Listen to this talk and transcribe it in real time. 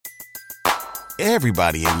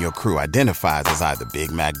Everybody in your crew identifies as either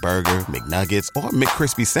Big Mac Burger, McNuggets, or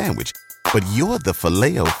McCrispy Sandwich. But you're the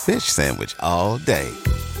Filet-O-Fish Sandwich all day.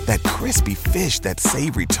 That crispy fish, that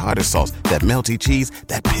savory tartar sauce, that melty cheese,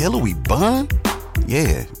 that pillowy bun.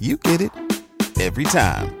 Yeah, you get it. Every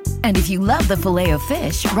time. And if you love the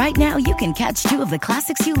Filet-O-Fish, right now you can catch two of the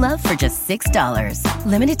classics you love for just $6.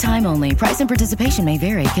 Limited time only. Price and participation may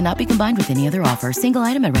vary. Cannot be combined with any other offer. Single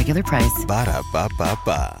item at regular price.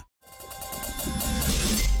 Ba-da-ba-ba-ba.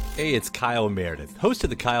 Hey, it's Kyle Meredith, host of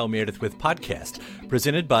the Kyle Meredith With podcast,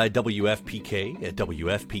 presented by WFPK at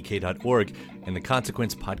WFPK.org and the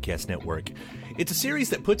Consequence Podcast Network. It's a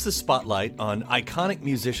series that puts the spotlight on iconic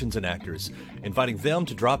musicians and actors, inviting them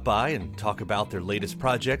to drop by and talk about their latest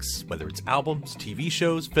projects, whether it's albums, TV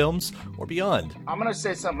shows, films, or beyond. I'm going to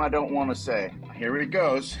say something I don't want to say. Here it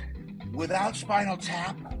goes. Without Spinal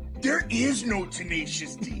Tap, there is no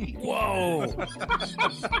Tenacious D. Whoa!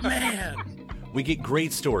 Man! We get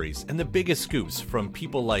great stories and the biggest scoops from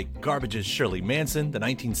people like Garbage's Shirley Manson, the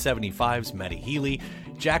 1975's Matty Healy,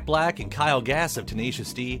 Jack Black and Kyle Gass of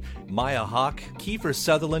Tenacious D, Maya Hawke, Kiefer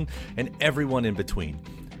Sutherland, and everyone in between.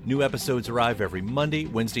 New episodes arrive every Monday,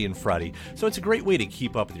 Wednesday, and Friday, so it's a great way to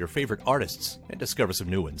keep up with your favorite artists and discover some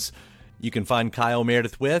new ones. You can find Kyle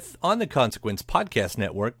Meredith With on the Consequence Podcast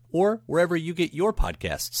Network or wherever you get your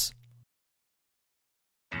podcasts.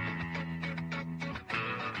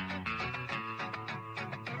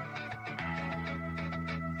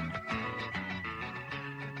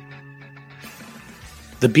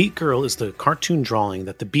 The Beat Girl is the cartoon drawing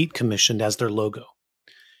that the Beat commissioned as their logo.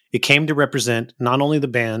 It came to represent not only the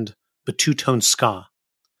band, but two-tone ska,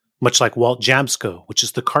 much like Walt Jabsco, which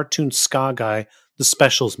is the cartoon ska guy the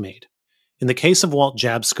Specials made. In the case of Walt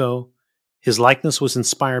Jabsco, his likeness was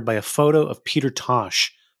inspired by a photo of Peter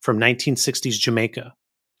Tosh from 1960s Jamaica.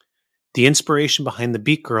 The inspiration behind the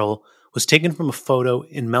Beat Girl was taken from a photo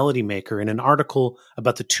in Melody Maker in an article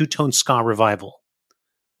about the two-tone ska revival.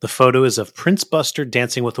 The photo is of Prince Buster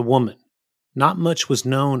dancing with a woman. Not much was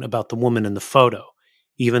known about the woman in the photo,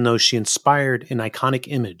 even though she inspired an iconic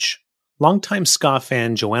image. Longtime ska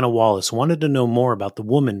fan Joanna Wallace wanted to know more about the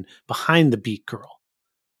woman behind the Beat Girl,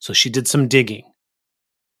 so she did some digging.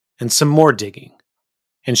 And some more digging.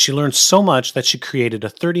 And she learned so much that she created a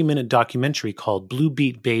 30-minute documentary called Blue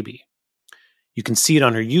Beat Baby. You can see it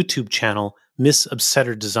on her YouTube channel, Miss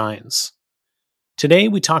Upsetter Designs. Today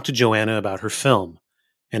we talked to Joanna about her film,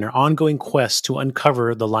 and her ongoing quest to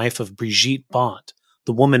uncover the life of Brigitte Bond,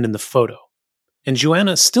 the woman in the photo. And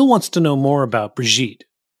Joanna still wants to know more about Brigitte.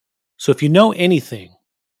 So if you know anything,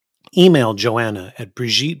 email Joanna at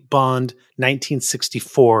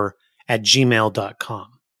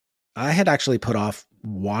brigittebond1964@gmail.com. I had actually put off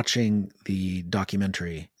watching the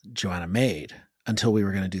documentary Joanna made until we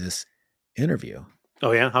were going to do this interview.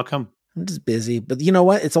 Oh yeah? How come? I'm just busy, but you know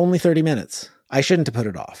what? It's only 30 minutes. I shouldn't have put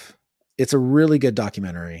it off. It's a really good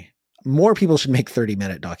documentary. More people should make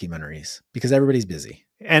 30-minute documentaries because everybody's busy.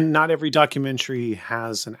 And not every documentary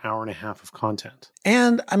has an hour and a half of content.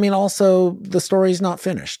 And I mean, also the story's not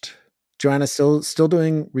finished. Joanna's still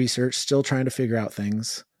doing research, still trying to figure out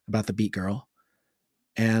things about the Beat Girl.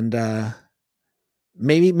 And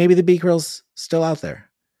maybe the Beat Girl's still out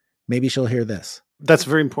there. Maybe she'll hear this. That's a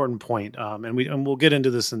very important point. And we'll get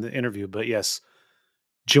into this in the interview, but yes,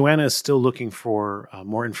 Joanna is still looking for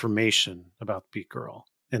more information about Beat Girl.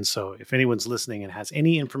 And so if anyone's listening and has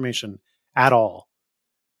any information at all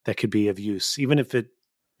that could be of use, even if it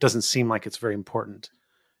doesn't seem like it's very important,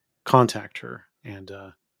 contact her. And,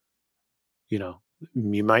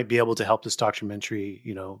 you might be able to help this documentary,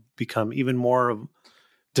 become even more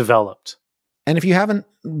developed. And if you haven't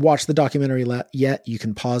watched the documentary yet, you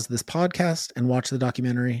can pause this podcast and watch the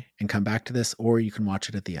documentary and come back to this, or you can watch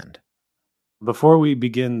it at the end. Before we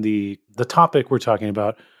begin the topic we're talking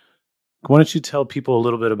about, why don't you tell people a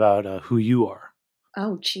little bit about who you are?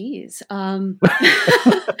 Oh, geez. I've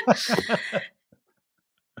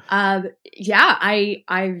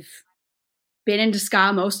been into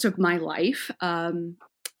ska most of my life. I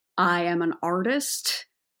am an artist.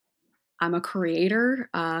 I'm a creator.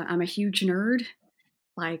 I'm a huge nerd.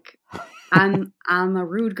 Like, I'm a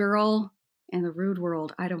rude girl in the rude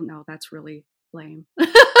world. I don't know. That's really lame.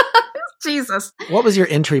 Jesus. What was your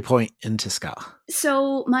entry point into ska?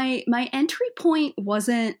 So my entry point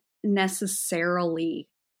wasn't necessarily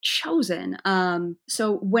chosen.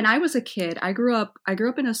 So when I was a kid, I grew up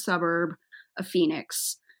in a suburb of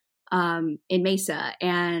Phoenix, in Mesa,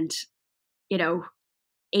 and 80s,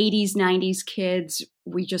 90s kids,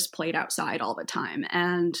 we just played outside all the time.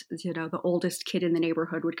 And, the oldest kid in the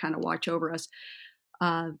neighborhood would kind of watch over us.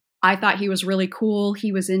 I thought he was really cool.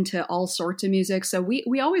 He was into all sorts of music. So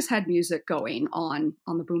we always had music going on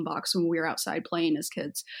the boombox when we were outside playing as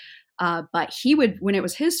kids. But he would, when it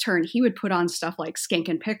was his turn, he would put on stuff like Skank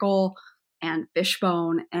and Pickle and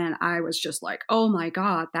Fishbone. And I was just like, oh my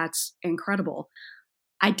God, that's incredible.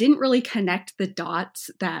 I didn't really connect the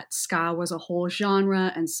dots that ska was a whole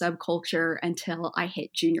genre and subculture until I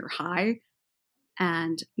hit junior high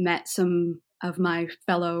and met some of my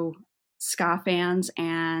fellow ska fans,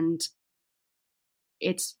 and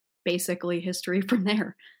it's basically history from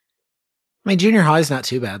there. I mean, junior high is not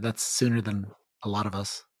too bad. That's sooner than a lot of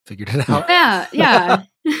us figured it out. Yeah.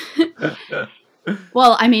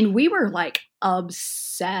 Well, I mean, we were like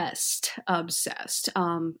obsessed.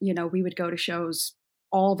 We would go to shows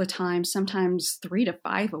all the time, sometimes 3 to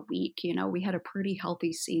 5 a week. We had a pretty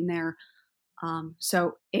healthy scene there.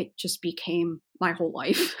 So it just became my whole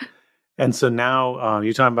life. And so now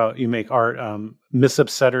you're talking about, you make art, Miss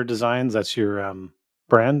Upsetter Designs. That's your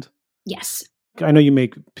brand? Yes. I know you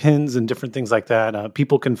make pins and different things like that.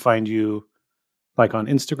 People can find you like on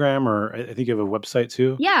Instagram, or I think you have a website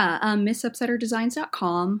too. Yeah,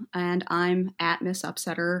 MissUpsetterDesigns.com, and I'm at Miss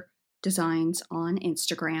Upsetter Designs on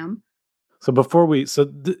Instagram. So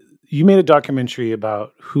you made a documentary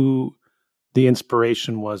about who the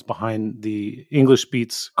inspiration was behind the English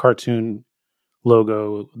Beats cartoon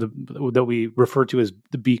logo that we refer to as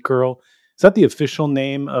the Beat Girl. Is that the official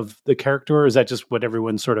name of the character, or is that just what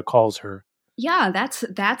everyone sort of calls her? Yeah,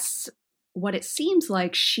 that's what it seems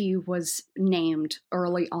like she was named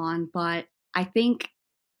early on, but I think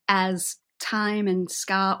as time and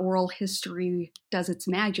ska oral history does its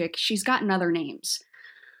magic, she's gotten other names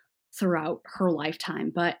throughout her lifetime.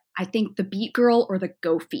 But I think the Beat Girl or the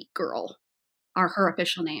Go Feet Girl are her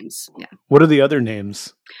official names. Yeah. What are the other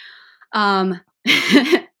names?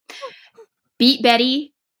 Beat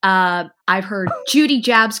Betty. I've heard Judy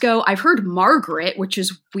Jabsco. I've heard Margaret, which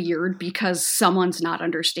is weird because someone's not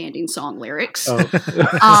understanding song lyrics. Oh.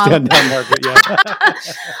 Stand down, Margaret.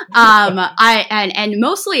 Yeah. And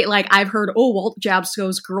mostly like I've heard, Walt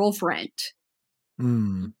Jabsco's girlfriend.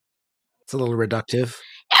 It's a little reductive.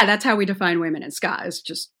 Yeah, that's how we define women in ska. It's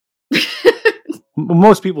just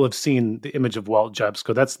most people have seen the image of Walt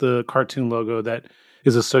Jabsco. That's the cartoon logo that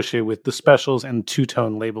is associated with the specials and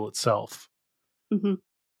two-tone label itself. Mm-hmm.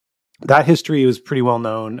 That history was pretty well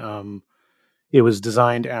known. It was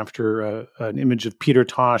designed after an image of Peter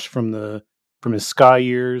Tosh from his ska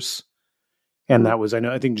years, and that was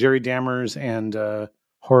I think Jerry Dammers and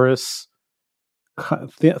Horace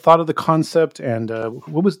thought of the concept. And do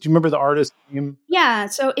you remember the artist's name? Yeah,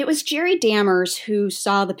 so it was Jerry Dammers who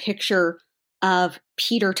saw the picture of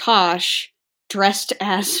Peter Tosh dressed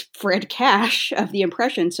as Fred Cash of the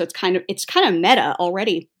Impressions. So it's kind of meta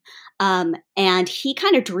already. And he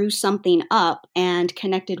kind of drew something up and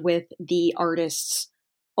connected with the artists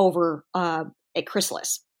over at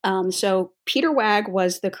Chrysalis. So Peter Wag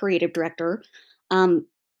was the creative director.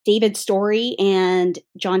 David Story and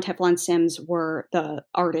John Teflon Sims were the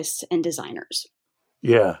artists and designers.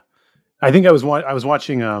 Yeah, I think I was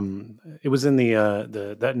watching. It was in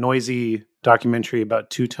that noisy documentary about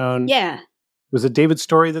Two Tone. Yeah, was it David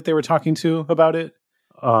Story that they were talking to about it?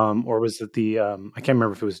 Or was it the I can't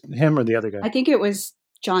remember if it was him or the other guy. I think it was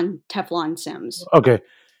John Teflon Sims. Okay.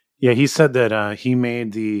 Yeah, he said that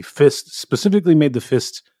he specifically made the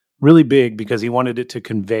fist really big because he wanted it to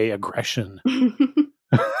convey aggression.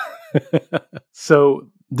 So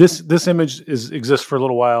this image exists for a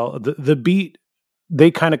little while. The Beat,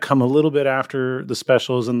 they kind of come a little bit after the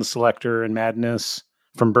Specials and the Selector and Madness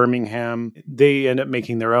from Birmingham. They end up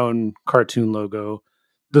making their own cartoon logo.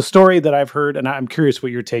 The story that I've heard, and I'm curious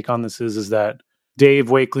what your take on this is that Dave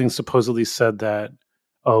Wakeling supposedly said that,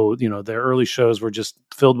 their early shows were just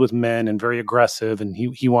filled with men and very aggressive, and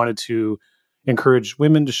he wanted to encourage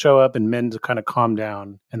women to show up and men to kind of calm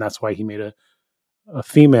down, and that's why he made a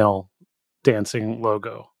female dancing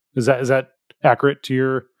logo. Is that accurate to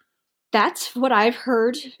your? That's what I've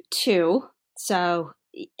heard too. So,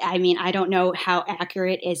 I mean, I don't know how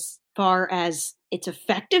accurate as far as its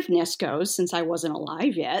effectiveness goes, since I wasn't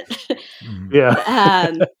alive yet.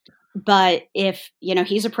 Yeah. But if,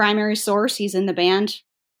 he's a primary source, he's in the band,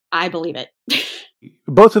 I believe it.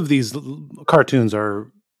 Both of these cartoons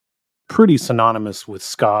are pretty synonymous with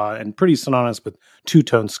ska and pretty synonymous with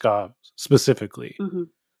two-tone ska specifically. Mm-hmm.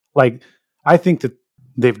 Like, I think that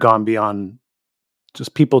they've gone beyond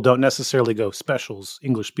just people don't necessarily go Specials,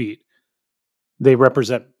 English Beat. They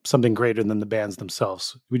represent something greater than the bands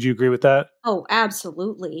themselves. Would you agree with that? Oh,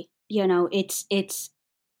 absolutely. It's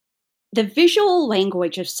the visual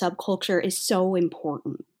language of subculture is so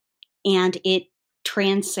important, and it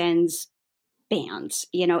transcends bands.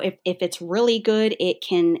 If it's really good, it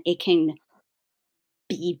can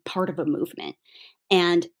be part of a movement.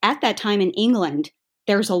 And at that time in England,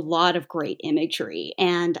 there's a lot of great imagery.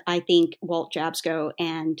 And I think Walt Jabsco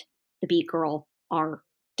and the Beat Girl are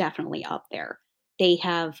definitely up there. They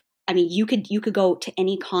have, you could go to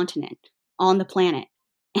any continent on the planet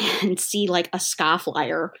and see like a ska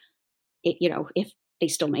flyer, if they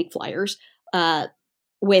still make flyers,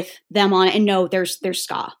 with them on it, and no, there's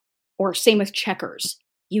ska. Or same with Checkers.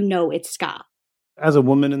 It's ska. As a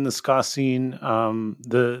woman in the ska scene,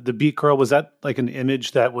 the Beat Girl, was that like an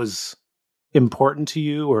image that was important to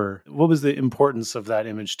you, or what was the importance of that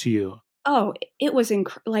image to you? Oh, it was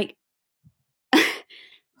like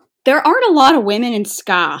there aren't a lot of women in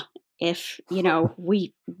ska, if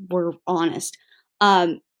we were honest,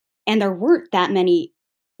 and there weren't that many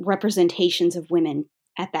representations of women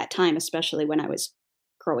at that time, especially when I was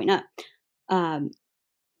growing up.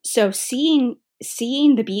 So seeing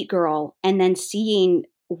the Beat Girl and then seeing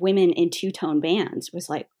women in two-tone bands was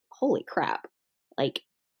like, holy crap. Like,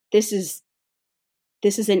 this is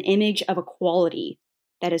an image of equality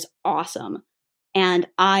that is awesome. And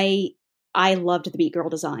I loved the Beat Girl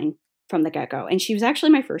design from the get-go. And she was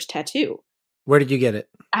actually my first tattoo. Where did you get it?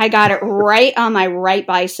 I got it right on my right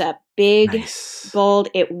bicep. Big, Nice. Bold.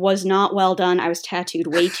 It was not well done. I was tattooed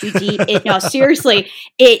way too deep. No, seriously.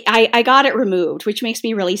 I got it removed, which makes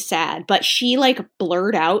me really sad. But she like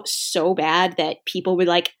blurred out so bad that people would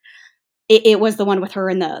like, it was the one with her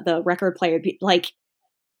and the record player, like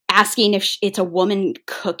asking if it's a woman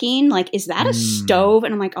cooking. Like, is that a stove?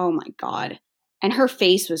 And I'm like, oh my God. And her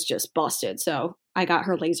face was just busted. So I got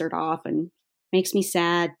her lasered off, and makes me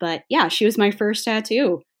sad. But yeah, she was my first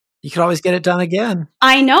tattoo. You could always get it done again.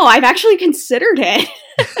 I know. I've actually considered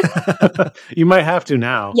it. You might have to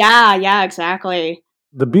now. Yeah, exactly.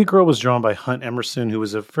 The Beat Girl was drawn by Hunt Emerson, who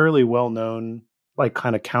was a fairly well-known, like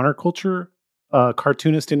kind of counterculture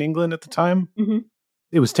cartoonist in England at the time. Mm-hmm.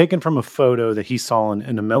 It was taken from a photo that he saw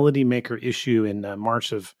in a Melody Maker issue in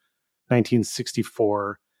March of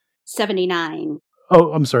 1964. 79.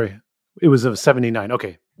 Oh, I'm sorry. It was of 79.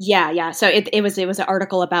 Okay. Yeah. So it was an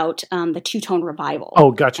article about the two-tone revival.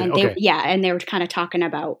 Oh, gotcha. And okay. And they were kind of talking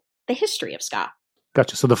about the history of ska.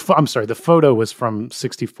 Gotcha. So the photo was from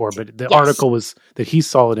 64, but the article was that he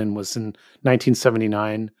saw it in was in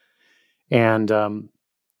 1979. And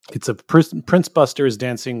it's a Prince Buster is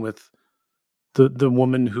dancing with the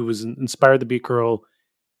woman who was inspired the Beat Girl.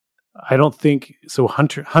 I don't think so.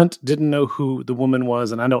 Hunt didn't know who the woman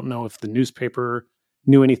was, and I don't know if the newspaper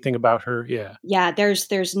knew anything about her. Yeah.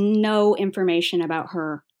 There's no information about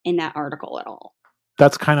her in that article at all.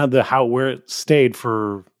 That's kind of where it stayed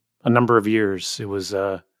for a number of years. It was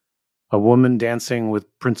a woman dancing with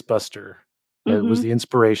Prince Buster. It was the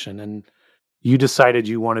inspiration, and you decided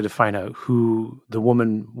you wanted to find out who the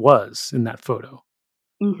woman was in that photo.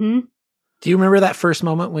 Mm-hmm. Do you remember that first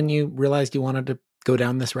moment when you realized you wanted to go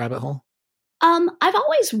down this rabbit hole? I've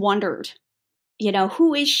always wondered,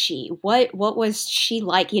 who is she? What was she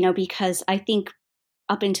like? Because I think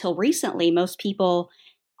up until recently, most people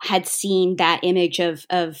had seen that image of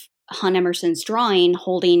Hunt Emerson's drawing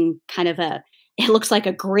holding kind of it looks like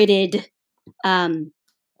a gridded,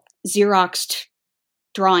 Xeroxed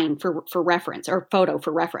drawing for reference, or photo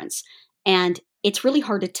for reference. And it's really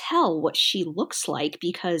hard to tell what she looks like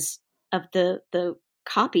because of the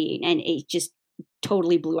copy, and it just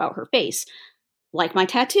totally blew out her face, like my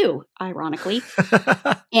tattoo, ironically.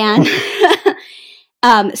 And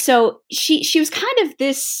so she was kind of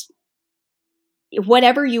this,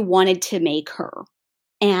 whatever you wanted to make her.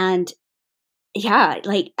 And yeah,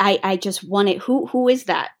 like I just wanted, who is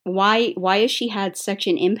that? Why has she had such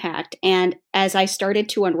an impact? And as I started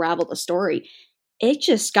to unravel the story, it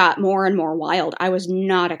just got more and more wild. I was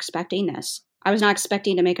not expecting this. I was not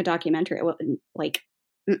expecting to make a documentary. It wasn't like,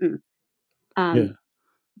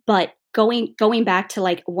 but going back to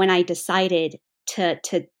like when I decided to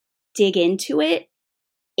dig into it,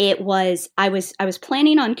 it was, I was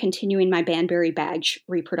planning on continuing my Banbury Badge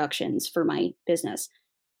reproductions for my business.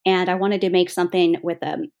 And I wanted to make something with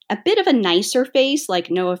a bit of a nicer face,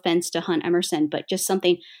 like no offense to Hunt Emerson, but just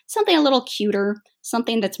something a little cuter,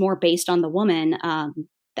 something that's more based on the woman,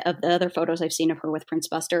 of the other photos I've seen of her with Prince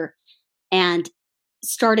Buster, and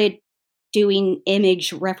started doing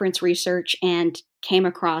image reference research and came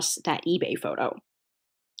across that eBay photo,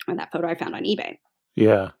 or that photo I found on eBay.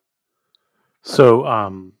 Yeah.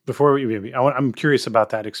 So before I'm curious about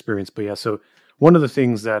that experience, but yeah, so one of the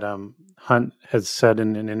things that Hunt has said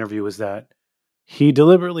in an interview is that he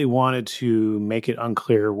deliberately wanted to make it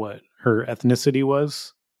unclear what her ethnicity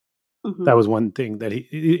was. Mm-hmm. That was one thing that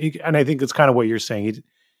he and I think it's kind of what you're saying.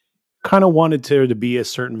 kind of wanted there to be a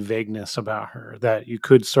certain vagueness about her that you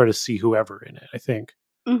could sort of see whoever in it, I think.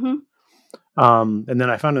 Mm-hmm. And then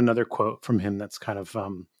I found another quote from him that's kind of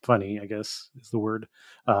funny, I guess is the word.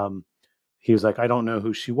 He was like, I don't know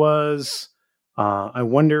who she was. I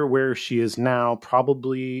wonder where she is now.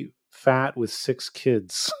 Probably fat with 6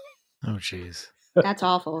 kids. Oh, jeez. That's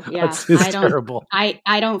awful. Yeah. It's terrible.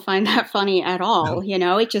 I don't find that funny at all. You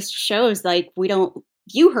know, it just shows like we don't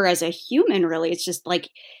view her as a human, really. It's just like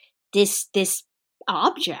this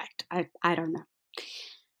object. I don't know.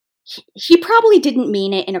 He probably didn't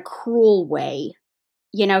mean it in a cruel way.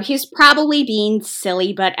 You know, he's probably being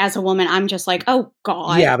silly, but as a woman, I'm just like, oh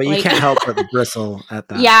God. Yeah, but like, you can't help but bristle at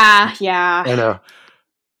that. Yeah. I know.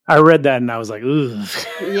 I read that and I was like, ugh.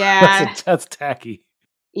 Yeah. that's tacky.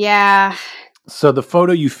 Yeah. So the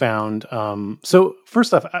photo you found. So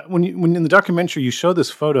first off, when in the documentary you show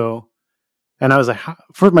this photo, and I was like,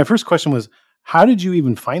 my first question was, how did you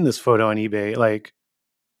even find this photo on eBay? Like,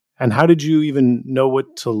 and how did you even know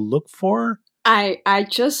what to look for? I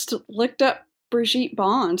just looked up Brigitte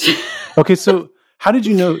Bond. Okay, so how did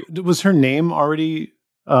you know? Was her name already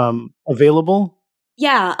available?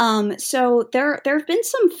 Yeah. So there have been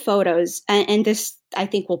some photos, and this I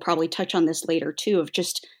think we'll probably touch on this later too, of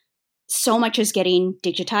just so much is getting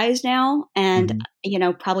digitized now, and you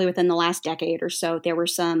know, probably within the last decade or so, there were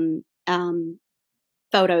some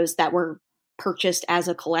photos that were purchased as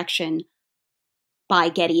a collection by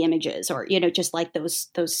Getty Images, or you know, just like those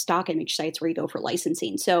stock image sites where you go for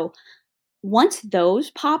licensing. So once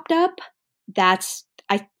those popped up, that's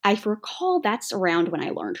I recall that's around when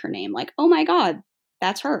I learned her name. Like, oh my God,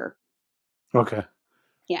 that's her. Okay.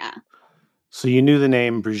 Yeah. So you knew the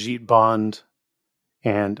name Brigitte Bond,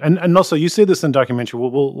 and also you say this in the documentary.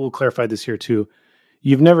 We'll clarify this here too.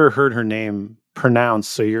 You've never heard her name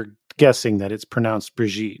pronounced, so you're guessing that it's pronounced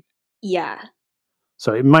Brigitte. Yeah.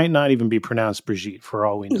 So it might not even be pronounced Brigitte for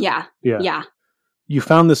all we know. Yeah. You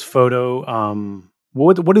found this photo.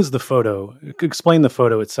 What is the photo? Explain the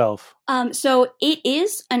photo itself. So it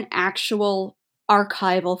is an actual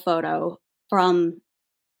archival photo from,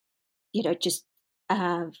 you know, just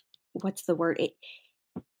what's the word?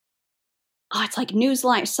 It's like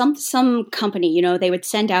Newsline. Some company, you know, they would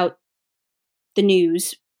send out the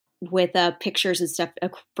news with pictures and stuff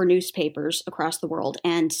for newspapers across the world.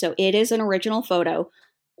 And so it is an original photo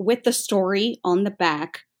with the story on the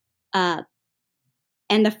back. And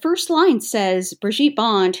the first line says, Brigitte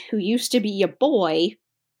Bond, who used to be a boy.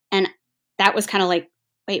 And that was kind of like,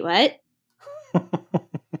 wait, what?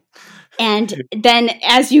 And then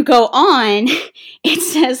as you go on, it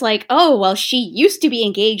says like, oh, well, she used to be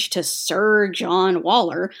engaged to Sir John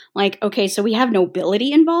Waller. Like, okay, so we have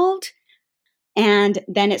nobility involved. And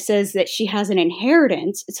then it says that she has an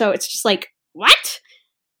inheritance. So it's just like, what?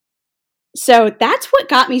 So that's what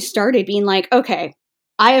got me started being like, okay,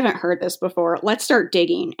 I haven't heard this before. Let's start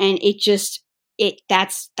digging. And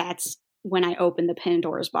that's when I opened the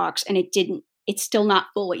Pandora's box, and it's still not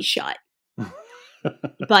fully shut.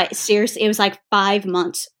 But seriously, it was like 5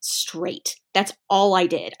 months straight. That's all I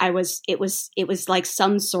did. It was like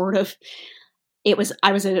some sort of,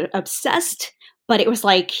 I was obsessed, but it was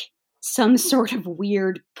like some sort of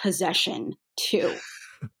weird possession too.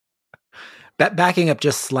 Backing up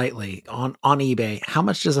just slightly on eBay, how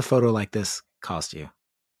much does a photo like this cost you?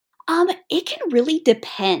 It can really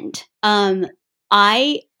depend.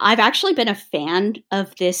 I've actually been a fan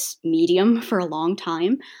of this medium for a long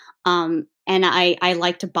time. And I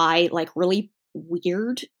like to buy like really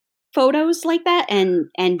weird photos like that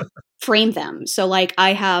and frame them. So like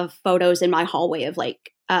I have photos in my hallway of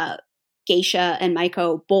like Geisha and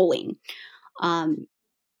Maiko bowling.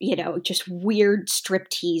 You know, just weird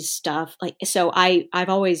striptease stuff. Like, so I've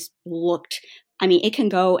always looked, I mean, it can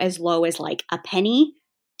go as low as like a penny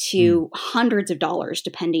to hundreds of dollars,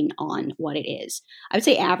 depending on what it is. I would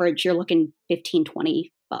say average, you're looking $15-20.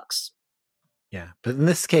 Yeah. But in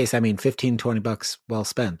this case, I mean, $15-20 well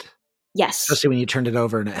spent. Yes. Especially when you turned it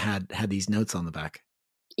over and it had these notes on the back.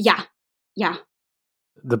 Yeah. Yeah.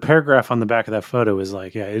 The paragraph on the back of that photo is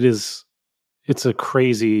like, yeah, it's a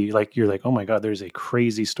crazy, like, you're like, oh my God, there's a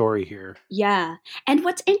crazy story here. Yeah. And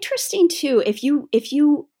what's interesting too, if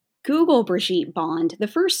you Google Brigitte Bond, the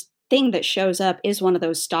first thing that shows up is one of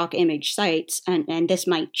those stock image sites. And this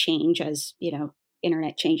might change as, you know,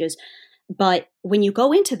 internet changes. But when you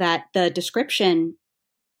go into that, the description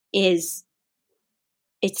is,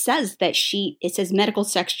 it says medical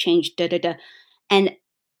sex change, And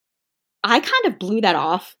I kind of blew that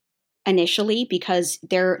off initially because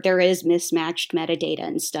there is mismatched metadata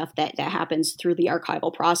and stuff that happens through the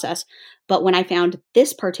archival process. But when I found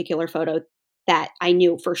this particular photo, that I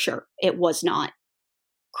knew for sure it was not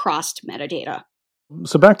crossed metadata.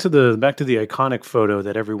 So back to the iconic photo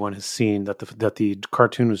that everyone has seen that the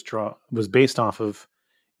cartoon was based off of.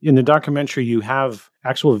 In the documentary, you have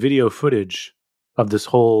actual video footage of this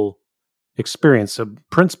whole experience. So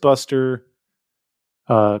Prince Buster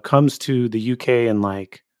comes to the UK in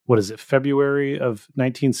February of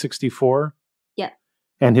 1964? Yeah.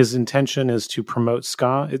 And his intention is to promote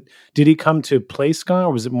ska. Did he come to play ska,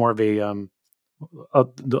 or was it more of a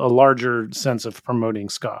larger sense of promoting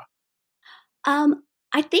ska?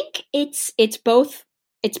 I think it's both.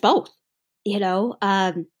 It's both.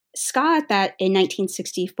 Ska in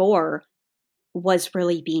 1964 was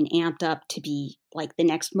really being amped up to be like the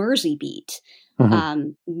next Mersey beat. Mm-hmm.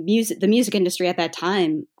 The music industry at that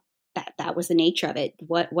time, that was the nature of it.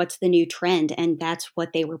 What's the new trend? And that's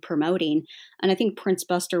what they were promoting. And I think Prince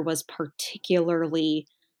Buster was particularly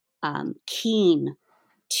keen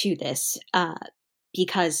to this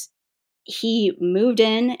because he moved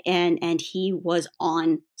in and he was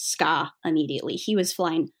on ska immediately. He was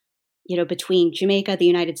flying, between Jamaica, the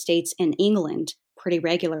United States, and England pretty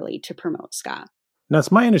regularly to promote ska. Now,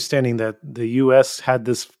 it's my understanding that the U.S. had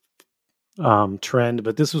this trend,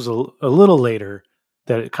 but this was a little later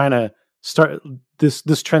that it kind of started.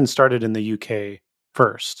 This trend started in the U.K.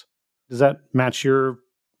 first. Does that match your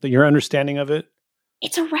understanding of it?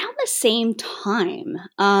 It's around the same time.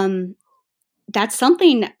 That's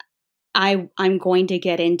something I'm going to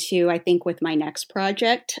get into, I think, with my next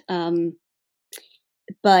project.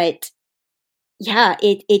 But yeah,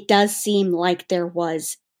 it does seem like there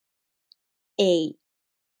was a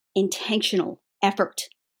intentional effort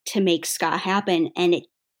to make ska happen, and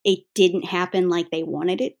it didn't happen like they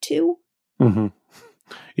wanted it to. Mm-hmm.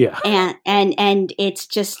 Yeah. And it's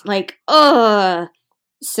just like,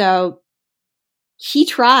 so he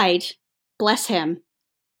tried, bless him,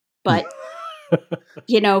 but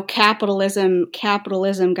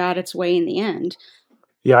capitalism got its way in the end.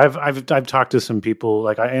 Yeah, I've talked to some people.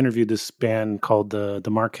 Like, I interviewed this band called the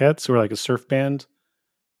Marquettes, who are like a surf band,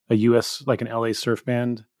 a US, like an LA surf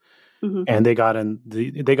band, mm-hmm. and they got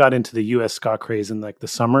into the US ska craze in like the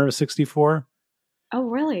summer of '64. Oh,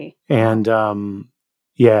 really? And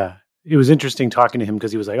yeah, it was interesting talking to him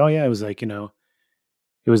because he was like, "Oh yeah, it was like it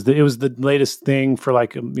was the latest thing for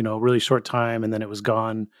like a really short time, and then it was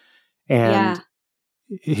gone." And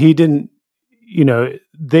he didn't.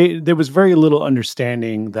 There was very little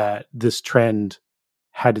understanding that this trend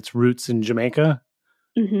had its roots in Jamaica.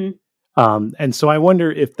 Mm-hmm. And so I wonder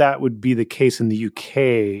if that would be the case in the UK,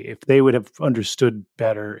 if they would have understood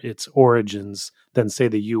better its origins than, say,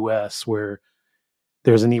 the US, where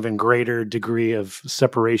there's an even greater degree of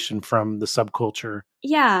separation from the subculture.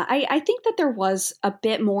 Yeah, I think that there was a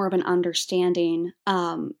bit more of an understanding.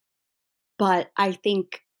 But I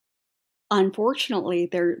think, unfortunately,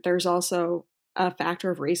 there's also a factor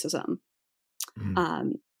of racism.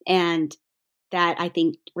 And that, I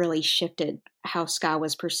think, really shifted how ska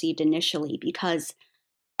was perceived initially, because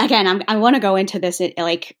again, I want to go into this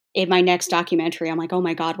in my next documentary. I'm like, oh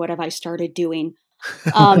my God, what have I started doing?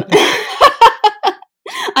 I'm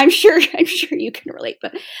sure you can relate,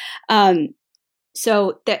 but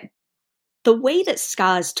so that the way that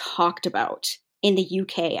ska is talked about in the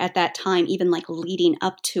UK at that time, even like leading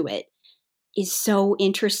up to it, is so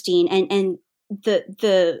interesting, and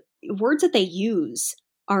the words that they use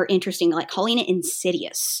are interesting, like calling it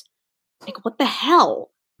insidious. Like, what the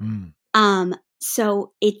hell?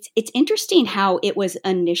 So it's interesting how it was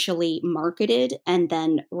initially marketed and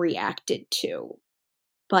then reacted to,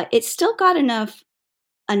 but it still got enough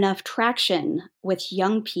traction with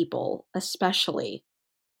young people, especially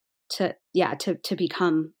to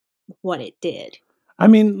become what it did. I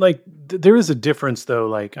mean, like, there is a difference, though.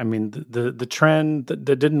 Like, I mean, the trend that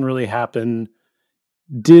didn't really happen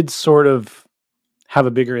did sort of have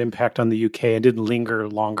a bigger impact on the UK and didn't linger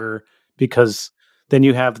longer, because then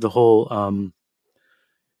you have the whole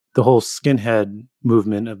skinhead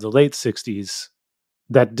movement of the late '60s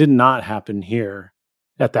that did not happen here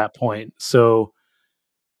at that point. So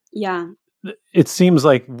yeah, it seems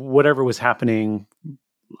like whatever was happening,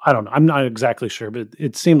 I don't know, I'm not exactly sure, but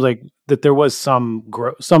it seems like that there was some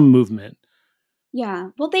movement. Yeah.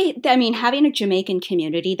 Well, I mean, having a Jamaican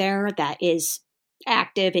community there that is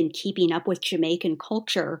active in keeping up with Jamaican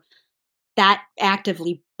culture, that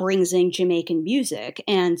actively brings in Jamaican music.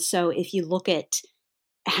 And so if you look at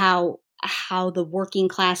how the working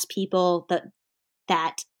class people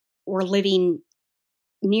that were living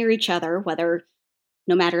near each other,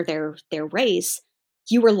 no matter their race,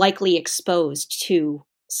 you were likely exposed to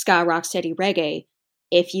ska, rocksteady, reggae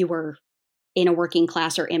if you were in a working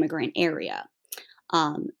class or immigrant area.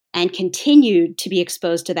 And continued to be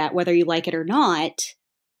exposed to that, whether you like it or not,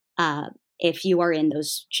 if you are in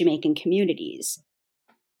those Jamaican communities.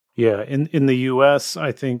 Yeah, in the U.S.,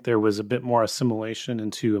 I think there was a bit more assimilation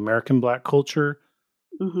into American Black culture,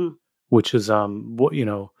 Mm-hmm. which is what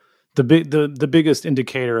the biggest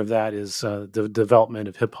indicator of that is the development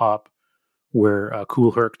of hip hop, where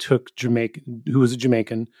Kool Herc took who was a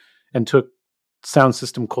Jamaican, and took sound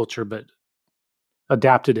system culture, but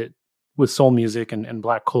adapted it with soul music and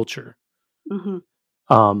Black culture.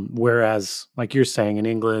 Mm-hmm. Whereas, like you're saying, in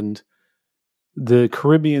England, the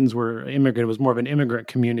Caribbeans were immigrant. It was more of an immigrant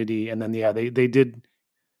community, and then they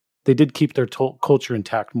did keep their culture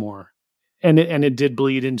intact more, and it did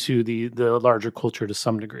bleed into the larger culture to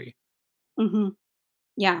some degree. Mm-hmm.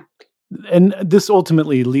 Yeah, and this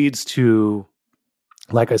ultimately leads to,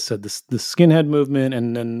 like I said, the skinhead movement,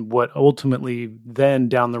 and then what ultimately then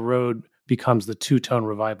down the road becomes the two-tone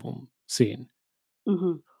revival scene.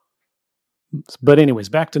 Mm-hmm. But anyways,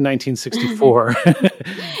 back to 1964.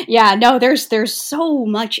 Yeah, no, there's so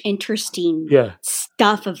much interesting Yeah.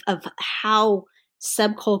 stuff of how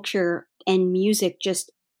subculture and music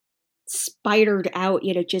just spidered out,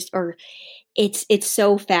 it's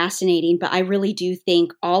so fascinating. But I really do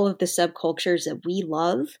think all of the subcultures that we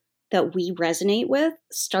love, that we resonate with,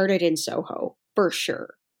 started in Soho for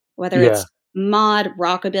sure. Whether it's mod,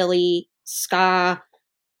 rockabilly, ska,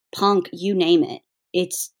 punk, you name it.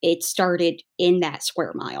 It started in that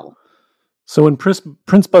square mile. So when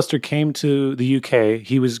Prince Buster came to the UK,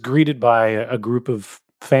 he was greeted by a group of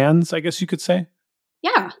fans, I guess you could say.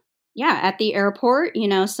 Yeah. Yeah. At the airport,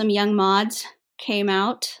 some young mods came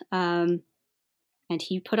out, and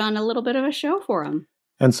he put on a little bit of a show for them.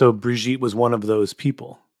 And so Brigitte was one of those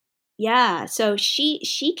people. Yeah. So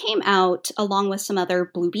she came out along with some other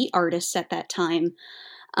Blue Beat artists at that time,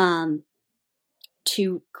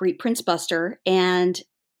 to greet Prince Buster. And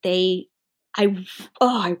I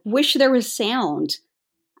wish there was sound.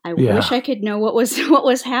 I wish I could know what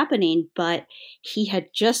was happening, but he had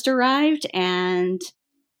just arrived, and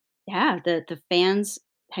the fans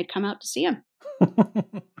had come out to see him.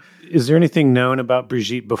 Is there anything known about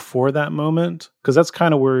Brigitte before that moment? Because that's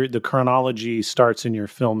kind of where the chronology starts in your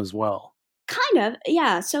film as well. Kind of,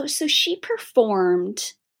 yeah. So she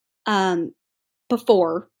performed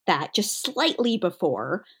before that, just slightly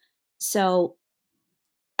before. So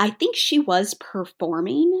I think she was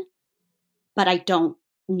performing, but I don't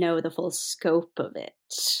know the full scope of it.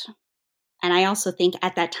 And I also think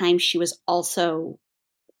at that time she was also,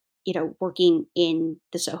 working in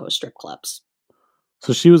the Soho strip clubs.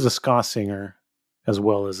 So she was a ska as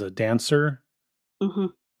well as a dancer. Mm-hmm.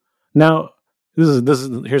 Now, this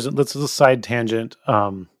is a side tangent.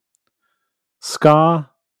 Ska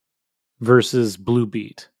versus blue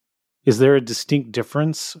beat. Is there a distinct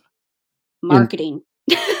difference? Marketing.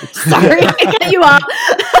 Sorry, I cut you off.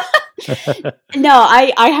 No,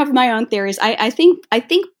 I have my own theories. I think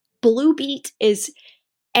blue beat is,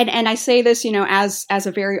 and I say this, as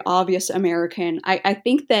a very obvious American, I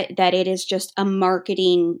think that it is just a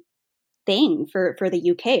marketing thing for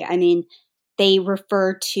the UK. I mean, they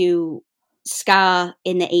refer to ska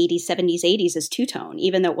in the 80s, 70s, 80s as two-tone,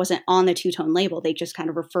 even though it wasn't on the two-tone label. They just kind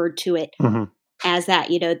of referred to it as that.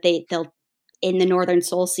 They'll in the Northern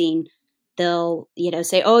Soul scene, they'll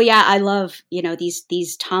say, "Oh yeah, I love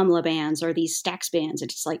these Tamla bands or these Stax bands."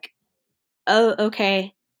 It's just like, oh,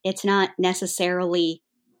 okay, it's not necessarily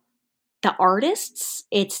the artists,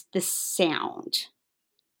 it's the sound.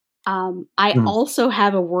 I also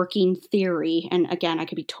have a working theory, and again, I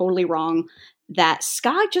could be totally wrong, that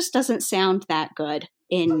ska just doesn't sound that good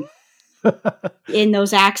in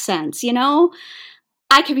those accents.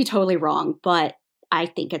 I could be totally wrong, but I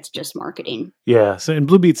think it's just marketing. Yeah. So, and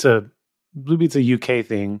Blue Beat's a UK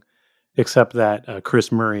thing, except that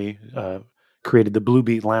Chris Murray created the Blue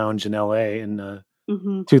Beat Lounge in LA in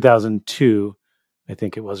 2002, I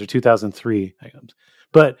think it was, or 2003.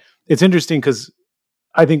 But it's interesting because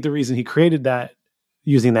I think the reason he created that,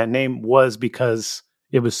 using that name, was because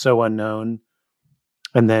it was so unknown.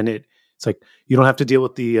 And then it's like, you don't have to deal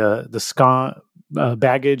with the ska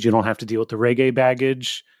baggage. You don't have to deal with the reggae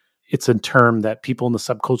baggage. It's a term that people in the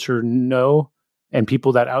subculture know, and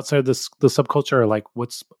people that outside the subculture are like,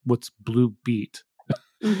 what's blue beat?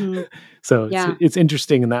 So it's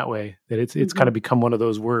interesting in that way, that it's kind of become one of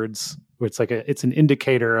those words where it's like it's an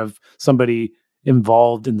indicator of somebody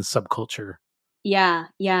involved in the subculture. Yeah.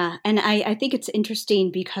 And I think it's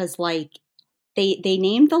interesting because like they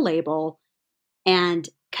named the label, and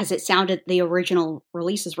because it sounded, the original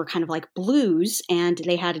releases were kind of like blues and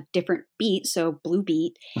they had a different beat. So Blue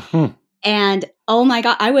Beat. And oh my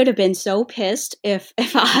God, I would have been so pissed if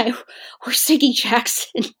I were Siggy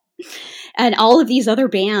Jackson And all of these other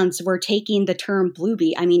bands were taking the term blue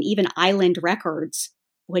beat. I mean, even Island Records,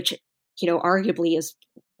 which, arguably is,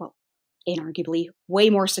 well, inarguably way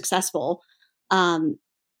more successful.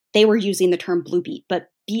 They were using the term blue beat, but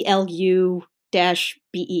BLU-BEET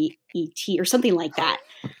or something like that.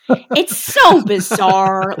 It's so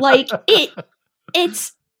bizarre. Like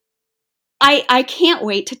it's, I can't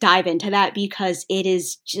wait to dive into that because it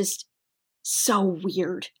is just so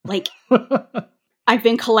weird. Like I've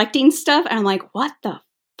been collecting stuff and I'm like, what the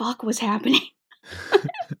fuck was happening?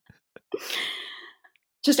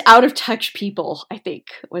 Just out of touch people, I think,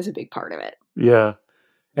 was a big part of it. Yeah.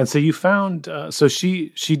 And so you found, so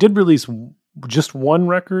she did release just one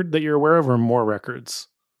record that you're aware of, or more records?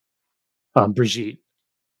 Brigitte.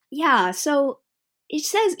 Yeah. So it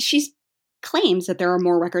says she claims that there are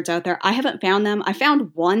more records out there. I haven't found them. I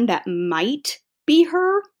found one that might be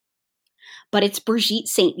her, but it's Brigitte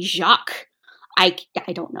Saint Jacques. I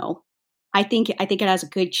don't know. I think it has a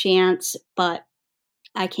good chance, but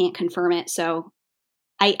I can't confirm it. So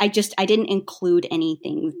I didn't include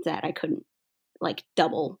anything that I couldn't like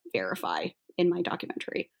double verify in my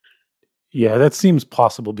documentary. Yeah, that seems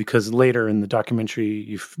possible because later in the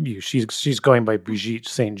documentary, she's going by Brigitte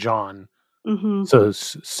Saint John. Mm-hmm. So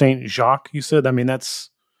Saint Jacques, you said? I mean, that's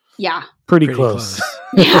pretty close.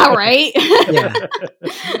 Yeah, right? Yeah.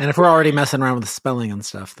 And if we're already messing around with the spelling and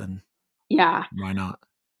stuff, then yeah, why not?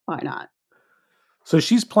 Why not? So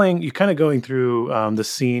she's playing, you're kind of going through the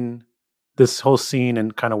scene, this whole scene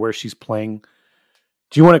and kind of where she's playing.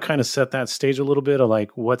 Do you want to kind of set that stage a little bit of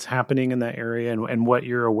like what's happening in that area and what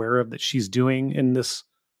you're aware of that she's doing in this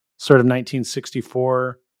sort of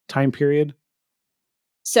 1964 time period?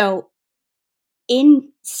 So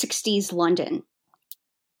in 60s London,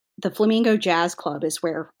 the Flamingo Jazz Club is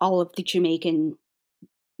where all of the Jamaican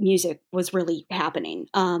music was really happening.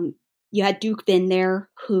 You had Duke Vin there,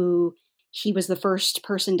 who he was the first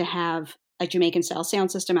person to have a Jamaican style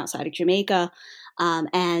sound system outside of Jamaica.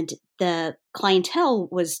 And the clientele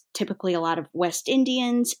was typically a lot of West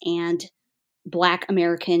Indians and Black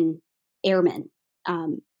American airmen.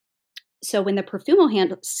 So when the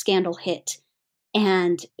Profumo scandal hit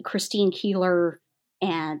and Christine Keeler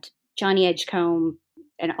and Johnny Edgecombe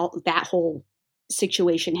and all that whole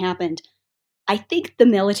situation happened, I think the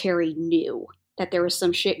military knew that there was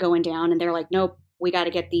some shit going down and they're like, nope, we got to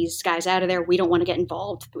get these guys out of there. We don't want to get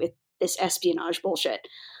involved with this espionage bullshit.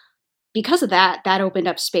 Because of that, that opened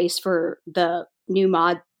up space for the new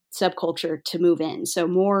mod subculture to move in. So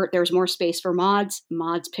there's more space for mods.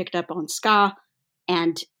 Mods picked up on ska,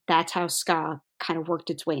 and that's how ska kind of worked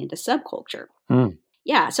its way into subculture.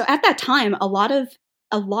 Yeah. So at that time, a lot of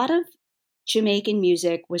Jamaican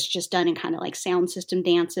music was just done in kind of like sound system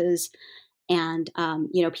dances. And,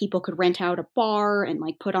 people could rent out a bar and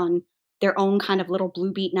like put on their own kind of little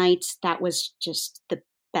blue beat nights. That was just the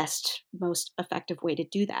best, most effective way to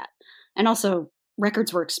do that. And also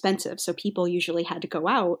records were expensive. So people usually had to go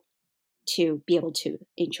out to be able to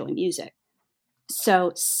enjoy music.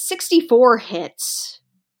 So 64 hits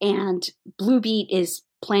and blue beat is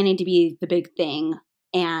planning to be the big thing.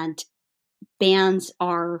 And bands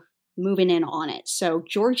are moving in on it. So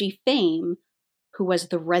Georgie Fame, who was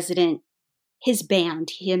the resident,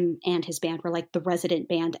 him and his band were like the resident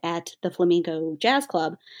band at the Flamingo Jazz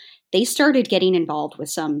Club. They started getting involved with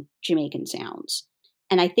some Jamaican sounds.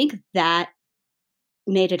 And I think that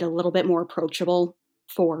made it a little bit more approachable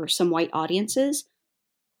for some white audiences.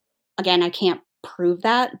 Again, I can't prove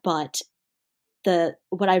that, but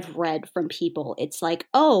what I've read from people, it's like,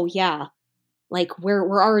 oh yeah, like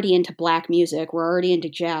we're already into black music, we're already into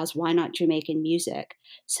jazz, why not Jamaican music?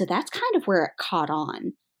 So that's kind of where it caught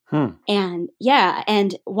on. And yeah,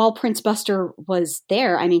 and while Prince Buster was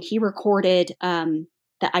there, I mean, he recorded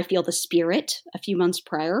that I Feel the Spirit a few months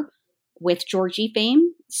prior with Georgie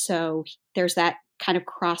Fame. So there's that kind of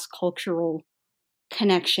cross-cultural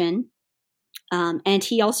connection. And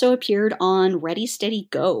he also appeared on Ready, Steady,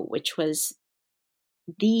 Go, which was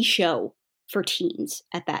the show for teens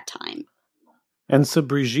at that time. And so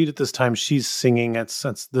Brigitte at this time, she's singing at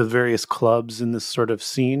the various clubs in this sort of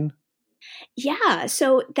scene. Yeah,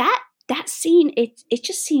 so that scene, it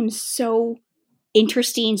just seems so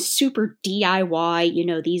interesting, super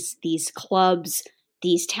DIY, these clubs,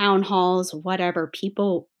 these town halls, whatever.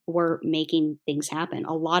 People were making things happen.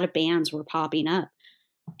 A lot of bands were popping up.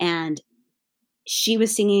 And she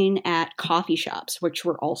was singing at coffee shops, which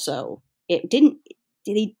were also,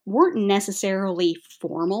 they weren't necessarily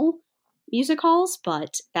formal music halls,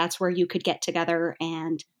 but that's where you could get together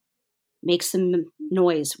and make some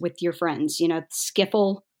noise with your friends.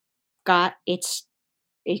 Skiffle got its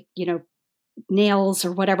nails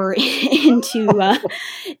or whatever into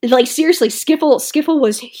like seriously, skiffle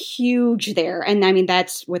was huge there. And I mean,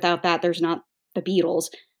 that's without that, there's not the Beatles.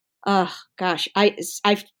 Gosh,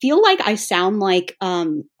 I feel like I sound like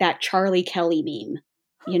that Charlie Kelly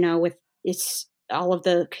meme, with it's all of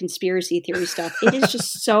the conspiracy theory stuff. It is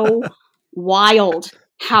just so wild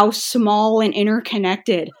how small and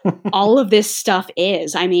interconnected all of this stuff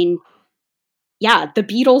is. I mean, yeah, the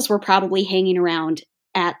Beatles were probably hanging around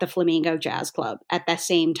at the Flamingo Jazz Club at the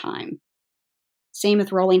same time. Same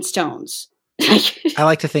with Rolling Stones. I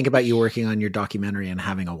like to think about you working on your documentary and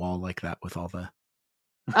having a wall like that with all the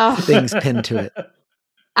things pinned to it.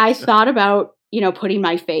 I thought about, putting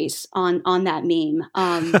my face on that meme.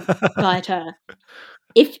 But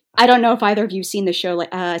if I don't know if either of you've seen the show,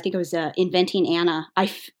 like I think it was Inventing Anna.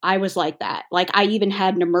 I was like that. Like I even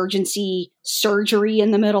had an emergency surgery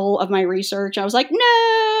in the middle of my research. I was like, no,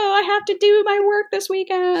 I have to do my work this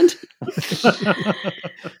weekend.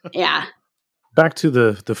 Yeah. Back to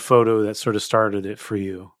the photo that sort of started it for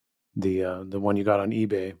you, the one you got on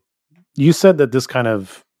eBay. You said that this kind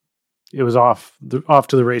of it was off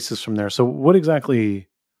to the races from there. So what exactly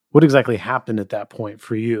happened at that point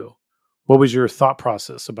for you? What was your thought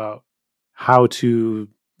process about how to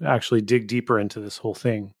actually dig deeper into this whole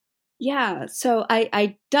thing? Yeah. So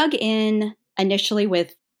I dug in initially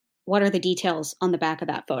with what are the details on the back of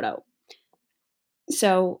that photo.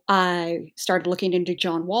 So I started looking into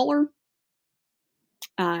John Waller.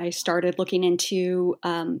 I started looking into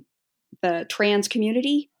the trans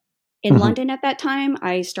community in London at that time.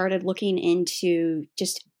 I started looking into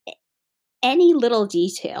just any little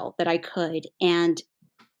detail that I could and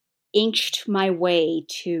inched my way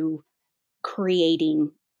to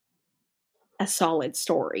creating a solid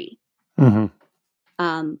story.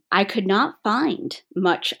 I could not find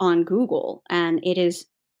much on Google, and it is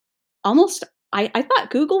almost, I thought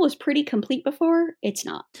Google was pretty complete before. It's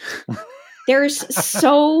not. There's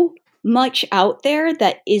so much out there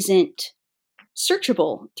that isn't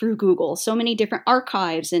searchable through Google, so many different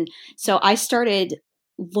archives. And so I started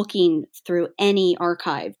looking through any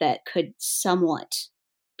archive that could somewhat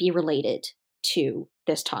be related to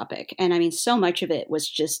this topic. And I mean, so much of it was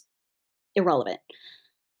just irrelevant.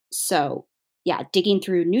 So yeah, digging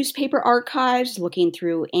through newspaper archives, looking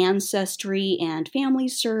through Ancestry and Family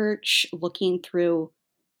Search, looking through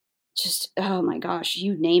just, oh my gosh,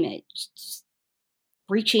 you name it. Just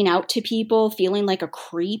reaching out to people, feeling like a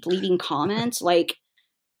creep, leaving comments. Like,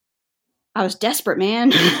 I was desperate,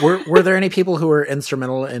 man. Were there any people who were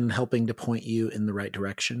instrumental in helping to point you in the right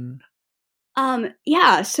direction?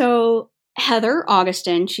 Yeah. So Heather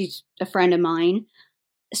Augustin, she's a friend of mine.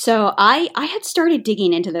 So I had started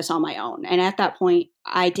digging into this on my own. And at that point,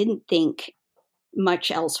 I didn't think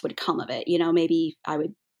much else would come of it. Maybe I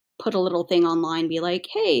would put a little thing online, be like,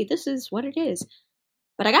 hey, this is what it is.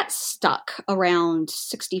 But I got stuck around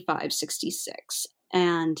 65, 66.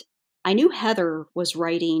 And I knew Heather was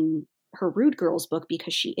writing her Rude Girls book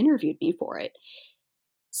because she interviewed me for it.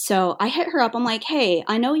 So I hit her up. I'm like, hey,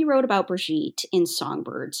 I know you wrote about Brigitte in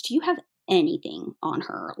Songbirds. Do you have anything on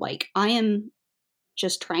her? Like, I am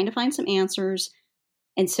just trying to find some answers.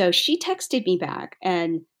 And so she texted me back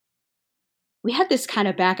and we had this kind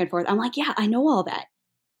of back and forth. I'm like, yeah, I know all that.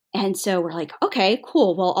 And so we're like, okay,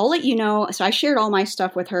 cool. Well, I'll let you know. So I shared all my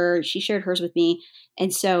stuff with her. She shared hers with me.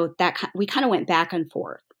 And so that we kind of went back and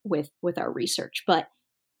forth with our research, but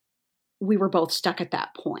we were both stuck at that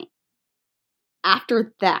point.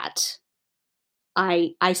 After that,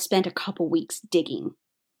 I spent a couple weeks digging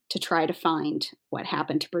to try to find what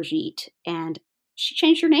happened to Brigitte, and she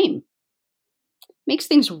changed her name. Makes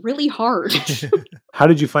things really hard. How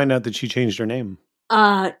did you find out that she changed her name?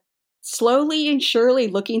 Slowly and surely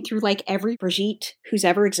looking through like every Brigitte who's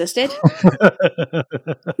ever existed.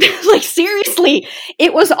 Like seriously,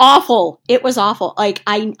 it was awful. It was awful. Like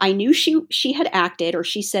I knew she had acted, or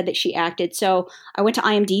she said that she acted. So I went to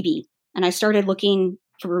IMDb and I started looking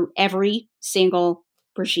through every single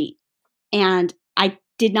Brigitte. And I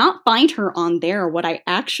did not find her on there. What I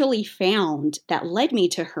actually found that led me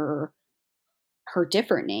to her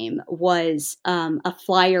different name was a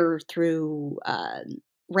flyer through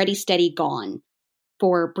Ready, Steady, Gone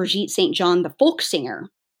for Brigitte St. John, the folk singer.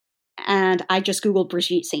 And I just Googled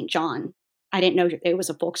Brigitte St. John. I didn't know it was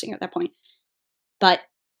a folk singer at that point. But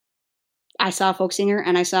I saw a folk singer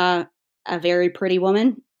and I saw a very pretty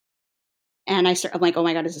woman. And I'm like, oh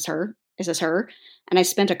my God, is this her? Is this her? And I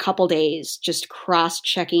spent a couple days just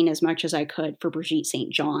cross-checking as much as I could for Brigitte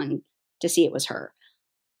St. John to see it was her.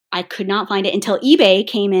 I could not find it until eBay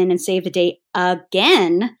came in and saved the date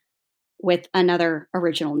again with another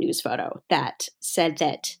original news photo that said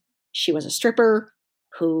that she was a stripper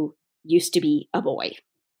who used to be a boy.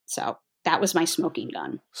 So that was my smoking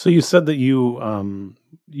gun. So you said that you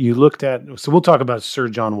looked at. So we'll talk about Sir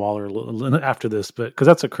John Waller after this, but because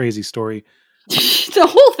that's a crazy story. The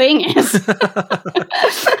whole thing is.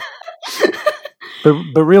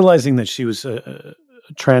 but realizing that she was a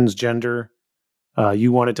transgender,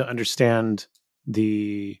 you wanted to understand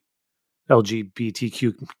the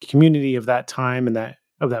LGBTQ community of that time and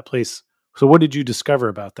of that place. So what did you discover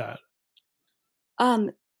about that?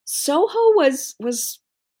 Soho was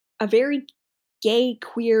a very gay,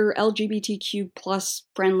 queer, LGBTQ plus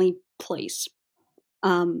friendly place.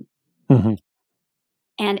 Mm-hmm.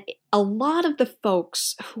 And a lot of the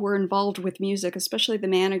folks who were involved with music, especially the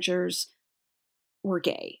managers, were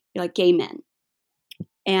gay, like gay men.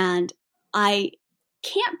 And I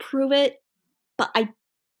can't prove it, but I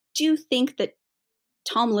do think that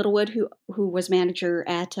Tom Littlewood, who was manager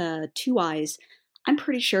at Two Eyes, I'm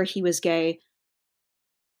pretty sure he was gay.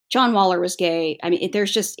 John Waller was gay. I mean,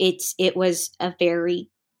 it was a very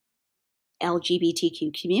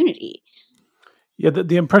LGBTQ community. Yeah,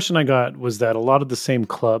 the impression I got was that a lot of the same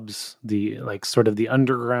clubs, the like sort of the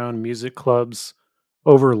underground music clubs,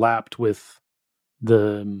 overlapped with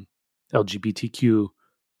the LGBTQ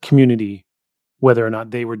community, whether or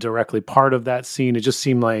not they were directly part of that scene. It just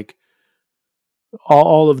seemed like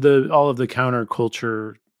all of the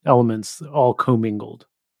counterculture elements all commingled.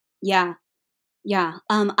 Yeah.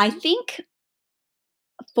 I think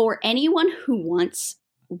for anyone who wants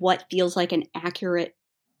what feels like an accurate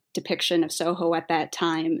depiction of Soho at that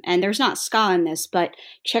time, and there's not ska in this, but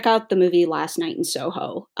check out the movie Last Night in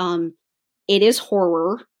Soho. It is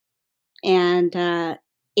horror, and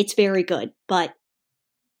it's very good, but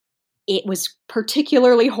it was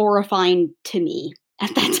particularly horrifying to me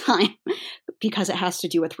at that time because it has to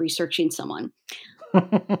do with researching someone.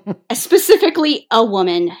 Specifically a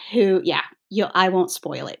woman who, I won't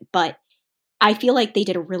spoil it, but I feel like they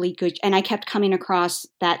did a really good, and I kept coming across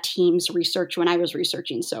that team's research when I was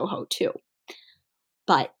researching Soho too.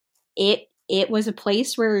 But it was a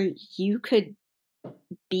place where you could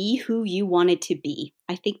be who you wanted to be.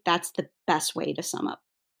 I think that's the best way to sum up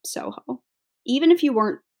Soho. Even if you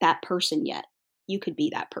weren't that person yet, you could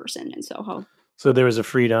be that person in Soho. So there was a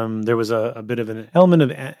freedom, there was a bit of an element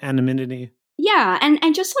of anonymity. Yeah,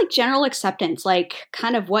 and just like general acceptance, like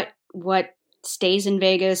kind of what stays in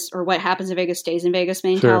Vegas or what happens in Vegas stays in Vegas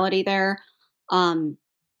mentality there. And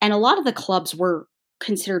a lot of the clubs were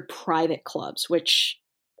considered private clubs, which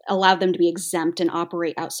allowed them to be exempt and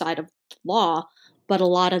operate outside of law. But a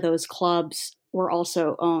lot of those clubs were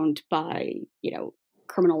also owned by,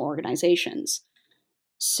 criminal organizations.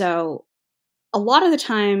 So a lot of the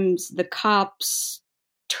times the cops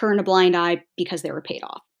turn a blind eye because they were paid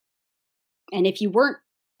off. And if you weren't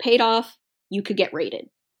paid off, you could get raided.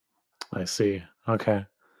 I see. Okay.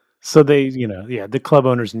 So they, the club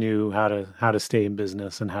owners knew how to stay in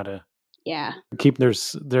business and how to keep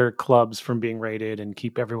their clubs from being raided and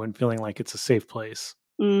keep everyone feeling like it's a safe place.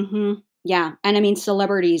 Mm-hmm. Yeah. And I mean,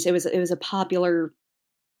 celebrities, it was a popular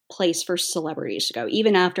place for celebrities to go.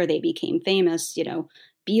 Even after they became famous,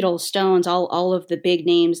 Beatles, Stones, all of the big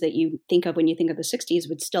names that you think of when you think of the 60s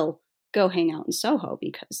would still go hang out in Soho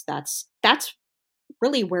because that's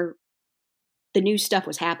really where the new stuff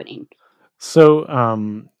was happening.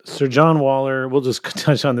 So, Sir John Waller, we'll just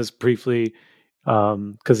touch on this briefly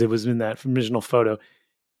because it was in that original photo.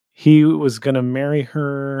 He was going to marry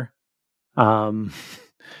her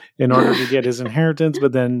in order to get his inheritance,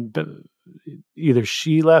 but then either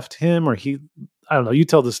she left him or I don't know. You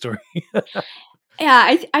tell the story.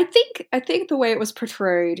 Yeah, I think the way it was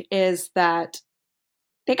portrayed is that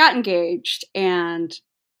they got engaged and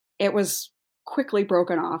it was quickly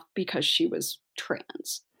broken off because she was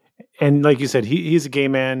trans. And like you said, he's a gay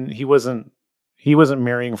man. He wasn't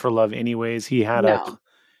marrying for love anyways. He had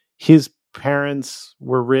his parents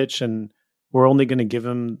were rich and were only going to give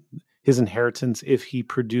him his inheritance if he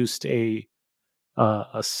produced a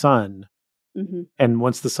son. Mm-hmm. And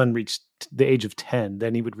once the son reached the age of 10,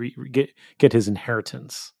 then he would get his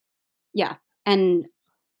inheritance. Yeah. And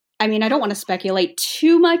I mean, I don't want to speculate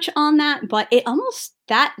too much on that, but it almost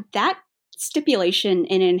that stipulation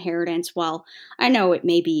in inheritance, while I know it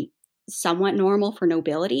may be somewhat normal for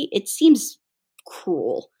nobility, it seems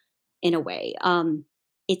cruel in a way.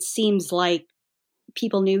 It seems like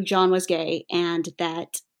people knew John was gay and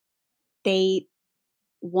that they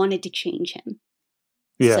wanted to change him.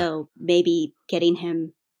 Yeah. So maybe getting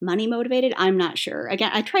him money motivated, I'm not sure.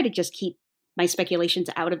 Again, I try to just keep my speculations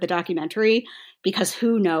out of the documentary because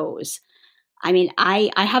who knows? I mean,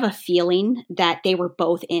 I have a feeling that they were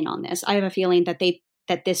both in on this. I have a feeling that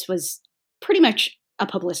this was pretty much a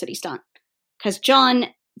publicity stunt because John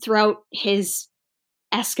throughout his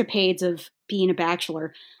escapades of being a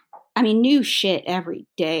bachelor, I mean, new shit every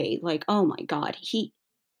day. Like, oh my God.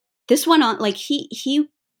 This went on, like, he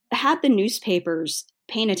had the newspapers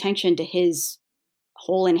paying attention to his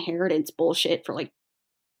whole inheritance bullshit for like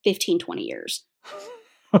 15, 20 years.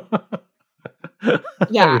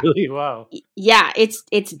 Yeah. Really? Wow. Yeah, it's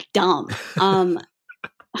dumb.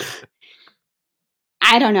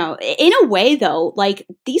 I don't know. In a way, though, like,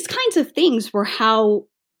 these kinds of things were how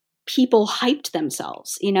people hyped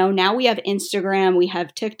themselves. You know, now we have Instagram, we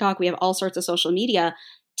have TikTok, we have all sorts of social media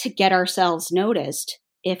to get ourselves noticed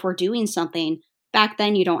if we're doing something. Back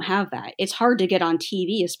then, you don't have that. It's hard to get on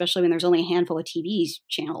TV, especially when there's only a handful of TV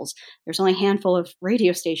channels. There's only a handful of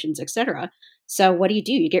radio stations, etc. So what do?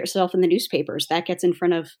 You get yourself in the newspapers. That gets in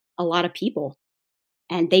front of a lot of people.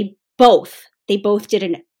 And they both did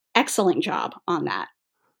an excellent job on that.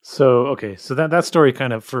 So, okay. So that story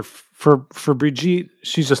kind of for Brigitte,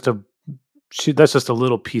 that's just a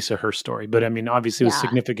little piece of her story. But I mean, obviously it was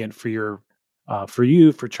significant for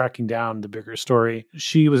you for tracking down the bigger story.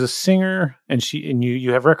 She was a singer, and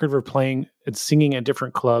you have record of her playing and singing at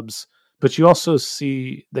different clubs, but you also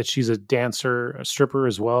see that she's a dancer, a stripper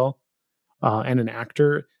as well, and an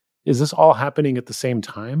actor. Is this all happening at the same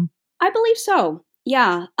time? I believe so.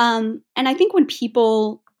 Yeah. And I think when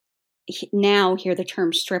people now hear the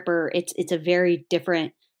term stripper, it's a very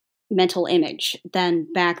different mental image than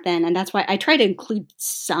back then. And that's why I try to include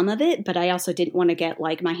some of it, but I also didn't want to get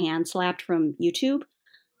like my hand slapped from YouTube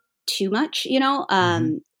too much, you know?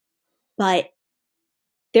 But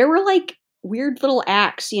there were like weird little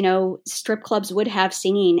acts, you know, strip clubs would have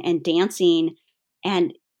singing and dancing,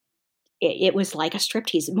 and it was like a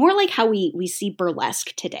striptease, more like how we see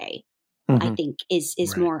burlesque today. I think is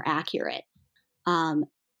right. More accurate. And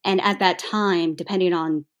at that time, depending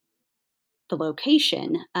on the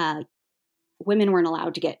location, women weren't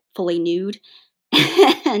allowed to get fully nude,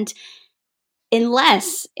 and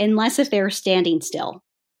unless if they were standing still,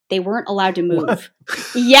 they weren't allowed to move. What?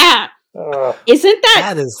 Yeah, isn't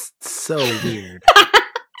that is so weird?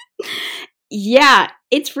 Yeah,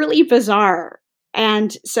 it's really bizarre.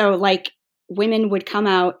 And so, like, women would come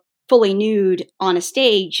out fully nude on a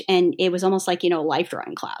stage, and it was almost like, you know, life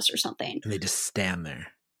drawing class or something. And they just stand there.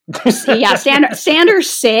 Yeah, stand or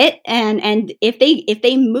sit, and if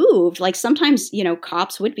they moved, like sometimes, you know,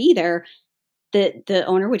 cops would be there. The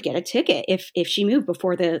owner would get a ticket if she moved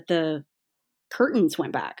before the curtains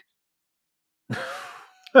went back.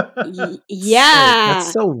 Yeah,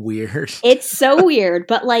 that's so weird. It's so weird,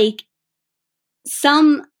 but like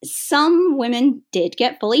some women did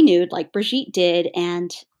get fully nude, like Brigitte did,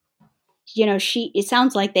 and you know, it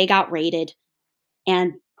sounds like they got raided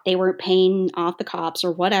and they weren't paying off the cops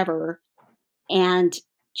or whatever, and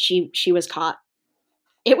she was caught.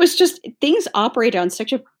 It was just, things operated on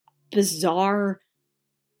such a bizarre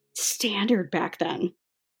standard back then.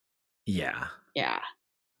 Yeah.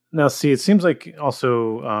 Now, see, it seems like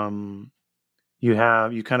also you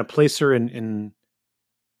kind of place her in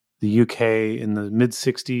the UK in the mid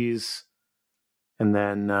 60s, and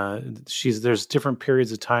then there's different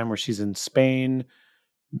periods of time where she's in Spain,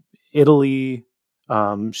 Italy.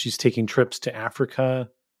 She's taking trips to Africa.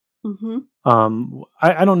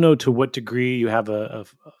 I don't know to what degree you have a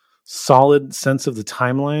solid sense of the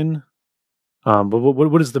timeline, but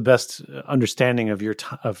what is the best understanding of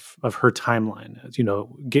of her timeline? You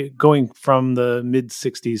know, going from the mid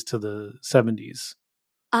 60s to the 70s.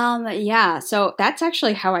 Yeah, so that's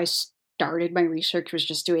actually how I started my research, was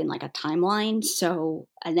just doing like a timeline. So,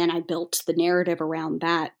 and then I built the narrative around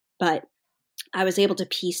that. But I was able to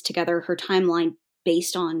piece together her timeline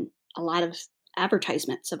based on a lot of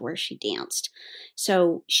advertisements of where she danced.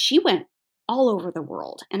 So she went all over the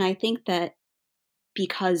world. And I think that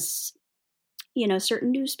because, you know,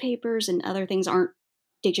 certain newspapers and other things aren't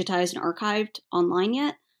digitized and archived online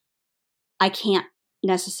yet, I can't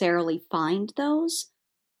necessarily find those.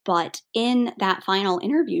 But in that final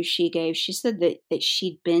interview she gave, she said that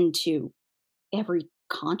she'd been to every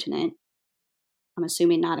continent. I'm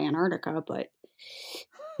assuming not Antarctica, but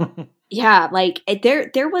yeah, like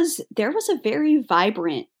there was a very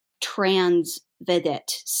vibrant trans vedette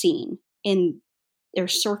scene in their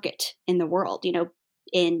circuit in the world. You know,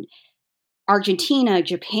 in Argentina,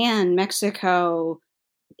 Japan, Mexico,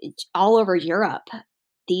 all over Europe,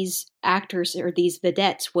 these actors or these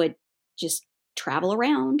vedettes would just travel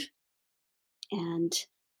around and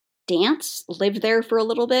dance, live there for a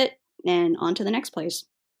little bit, and on to the next place.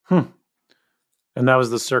 And that was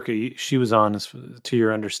the circuit she was on, to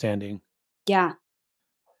your understanding. Yeah.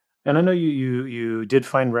 And I know you did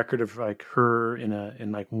find record of like her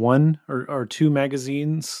in like one or two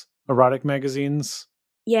magazines, erotic magazines.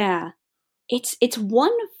 Yeah. It's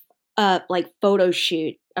one like photo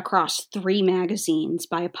shoot across 3 magazines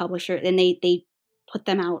by a publisher, and they put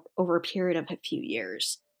them out over a period of a few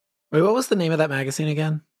years. Wait, what was the name of that magazine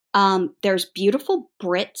again? There's Beautiful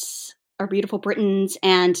Brits or Beautiful Britons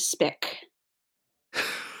and Spick.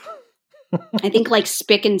 I think like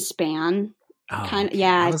Spick and Span. Oh, Kind of, okay.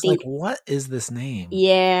 yeah. I I was think, like, what is this name?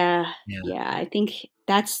 yeah. Yeah. I think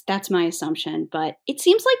that's my assumption. But it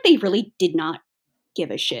seems like they really did not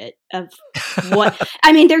give a shit of what.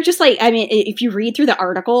 I mean, they're just like, I mean, if you read through the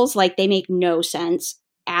articles, like they make no sense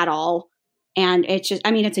at all. And it's just,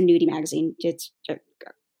 I mean, it's a nudie magazine. It's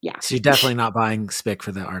yeah. So you're definitely not buying Spick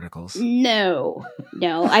for the articles. No.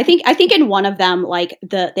 I think in one of them, like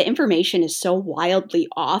the information is so wildly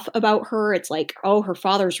off about her. It's like, oh, her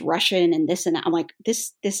father's Russian and this and that. I'm like,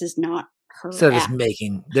 this is not her. So they're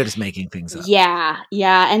just making things up. Yeah.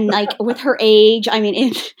 And like with her age, I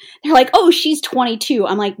mean, they're like, oh, she's 22.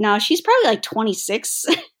 I'm like, no, she's probably like 26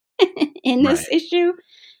 in this issue.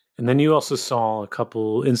 And then you also saw a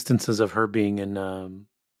couple instances of her being in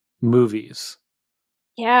movies.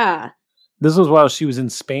 Yeah. This was while she was in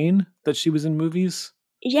Spain that she was in movies?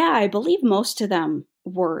 Yeah, I believe most of them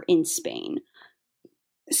were in Spain.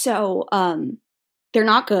 So, they're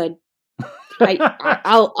not good.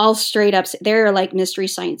 I'll straight up say they're like Mystery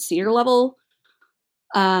Science Theater level.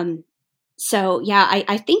 So yeah,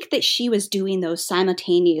 I think that she was doing those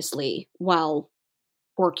simultaneously while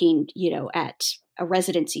working, at a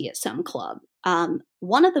residency at some club.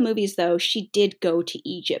 One of the movies, though, she did go to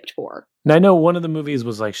Egypt for. And I know one of the movies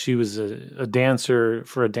was like she was a dancer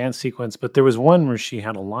for a dance sequence, but there was one where she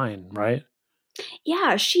had a line, right?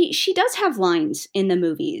 Yeah, she does have lines in the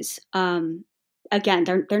movies. Again,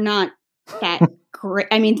 they're not that great.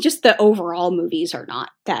 I mean, just the overall movies are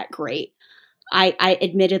not that great. I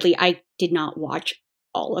admittedly I did not watch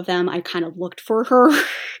all of them. I kind of looked for her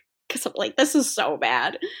because I'm like, this is so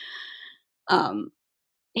bad.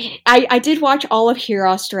 I did watch all of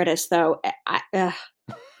Herostratus though.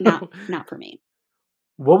 Not for me.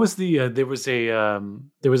 What was the there was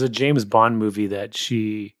a James Bond movie that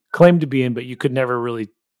she claimed to be in, but you could never really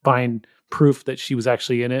find proof that she was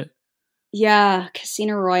actually in it? Yeah,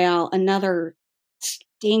 Casino Royale, another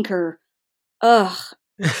stinker. Ugh.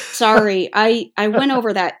 Sorry. I went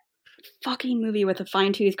over that fucking movie with a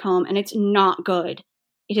fine-tooth comb and it's not good.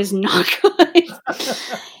 It is not good.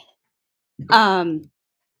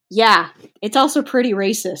 Yeah, it's also pretty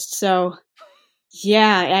racist. So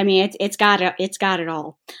yeah, I mean it's got it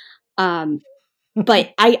all.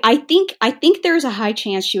 But I think there's a high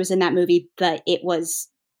chance she was in that movie, but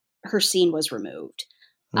her scene was removed.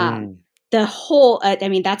 The whole, I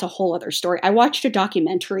mean, that's a whole other story. I watched a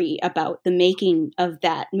documentary about the making of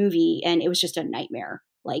that movie, and it was just a nightmare.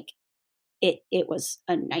 Like, it was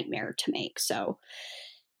a nightmare to make. So,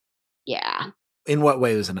 yeah. In what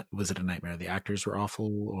way was it a nightmare? The actors were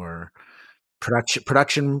awful, or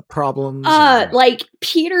production problems? Like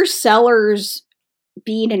Peter Sellers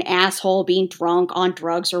being an asshole, being drunk on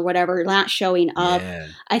drugs or whatever, not showing up. Yeah.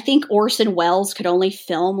 I think Orson Welles could only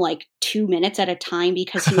film like 2 minutes at a time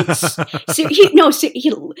because he would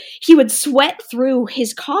he would sweat through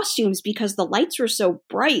his costumes because the lights were so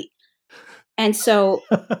bright. And so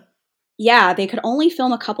yeah, they could only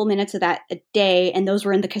film a couple minutes of that a day, and those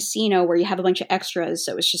were in the casino where you have a bunch of extras,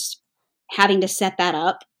 so it's just having to set that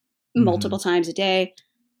up multiple times a day.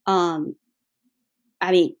 I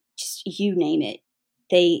mean, just you name it.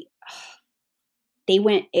 They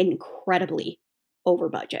went incredibly over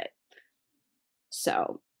budget.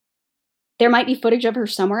 So there might be footage of her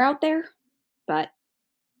somewhere out there, but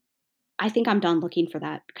I think I'm done looking for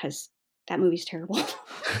that because that movie's terrible.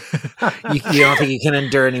 You don't think you can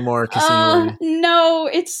endure any more Casino? No,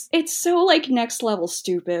 it's so like next level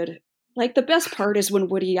stupid. Like the best part is when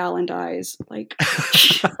Woody Allen dies. Like,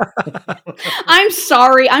 I'm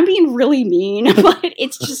sorry, I'm being really mean, but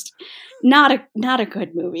it's just not a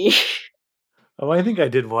good movie. Oh, I think I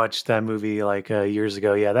did watch that movie like years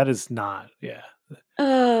ago. Yeah, that is not. Yeah,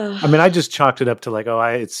 I mean, I just chalked it up to like,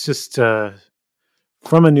 it's just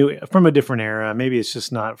from a different era. Maybe it's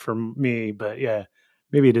just not for me, but yeah,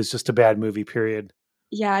 maybe it is just a bad movie. Period.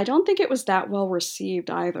 Yeah, I don't think it was that well received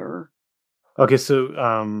either. Okay,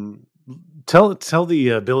 so tell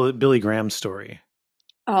the Billy Graham story.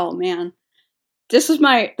 Oh man, this is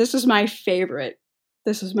my favorite.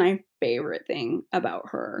 This is my favorite thing about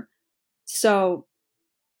her. So,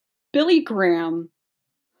 Billy Graham,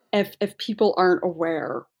 if people aren't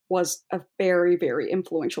aware, was a very, very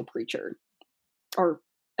influential preacher or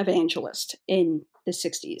evangelist in the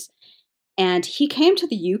 60s. And he came to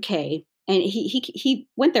the UK and he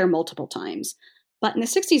went there multiple times. But in the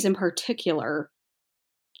 60s in particular,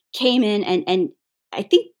 came in and I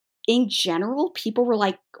think in general, people were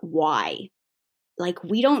like, why? Like,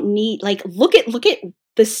 we don't need, like, look at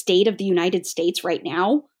the state of the United States right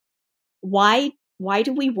now. Why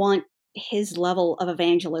do we want his level of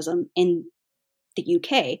evangelism in the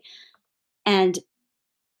UK? And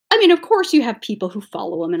I mean, of course you have people who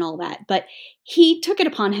follow him and all that, but he took it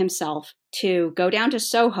upon himself to go down to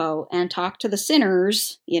Soho and talk to the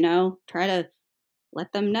sinners, try to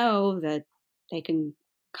let them know that they can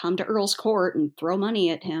come to Earl's Court and throw money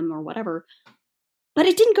at him or whatever. But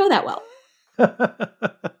it didn't go that well.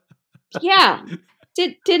 Yeah,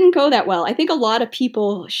 didn't go that well. I think a lot of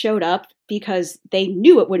people showed up because they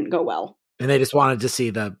knew it wouldn't go well. And they just wanted to see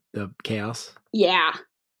the chaos. Yeah.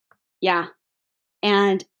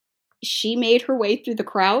 And she made her way through the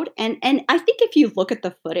crowd. And I think if you look at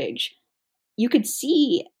the footage, you could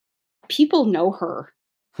see people know her.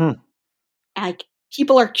 Like,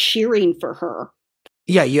 people are cheering for her.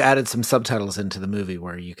 Yeah, you added some subtitles into the movie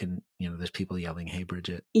where you can, there's people yelling, "Hey,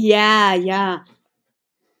 Bridget." Yeah.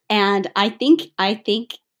 And I think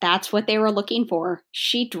that's what they were looking for.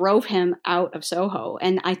 She drove him out of Soho.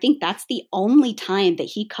 And I think that's the only time that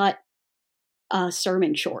he cut a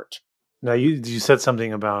sermon short. Now, you said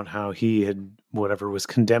something about how he was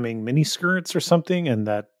condemning miniskirts or something, and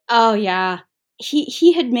that... Oh, yeah.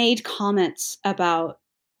 He had made comments about,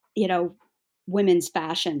 women's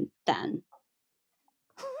fashion then.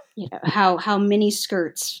 How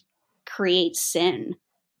miniskirts create sin.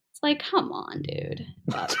 It's like, come on, dude.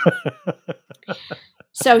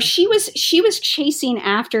 So she was chasing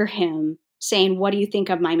after him, saying, "What do you think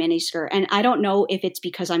of my miniskirt?" And I don't know if it's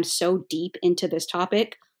because I'm so deep into this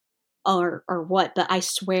topic or what, but I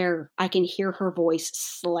swear I can hear her voice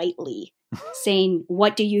slightly saying,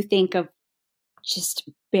 "What do you think of just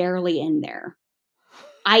barely in there?"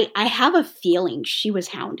 I have a feeling she was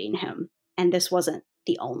hounding him, and this wasn't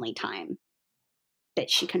the only time that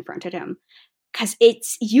she confronted him, because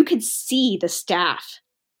you could see the staff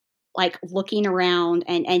like looking around,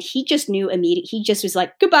 and he just knew immediately. He just was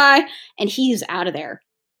like, "Goodbye," and he's out of there.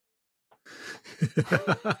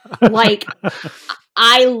 Like,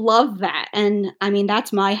 I love that. And I mean,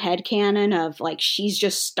 that's my headcanon of like, she's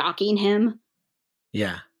just stalking him.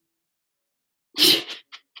 Yeah.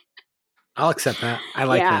 I'll accept that. I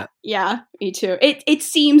like that. Yeah, me too. It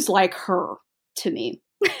seems like her to me.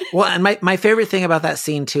 Well, and my favorite thing about that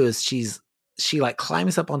scene too is she like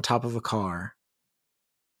climbs up on top of a car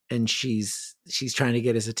and she's trying to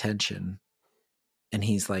get his attention, and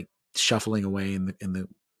he's like shuffling away in the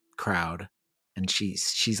crowd, and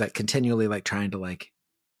she's like continually like trying to like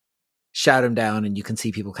shout him down, and you can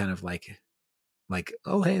see people kind of like,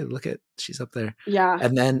 "Oh, hey, look at, she's up there." Yeah.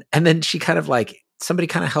 And then she kind of like, somebody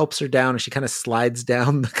kind of helps her down, and she kind of slides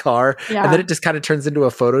down the car. Yeah. And then it just kind of turns into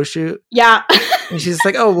a photo shoot. Yeah. And she's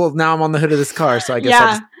like, "Oh, well, now I'm on the hood of this car, so I guess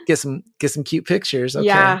I'll just get some cute pictures." Okay.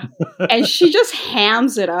 Yeah. And she just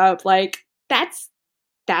hams it up. Like, that's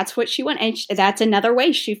what she went. And that's another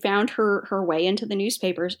way she found her way into the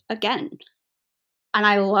newspapers again. And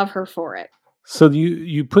I love her for it. So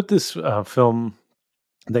you put this film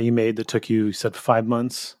that you made that took you said 5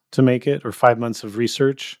 months to make it, or 5 months of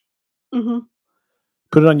research. Mm-hmm.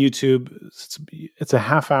 Put it on YouTube. It's a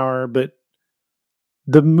half hour, but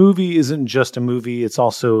the movie isn't just a movie. It's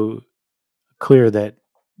also clear that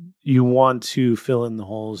you want to fill in the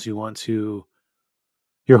holes. You're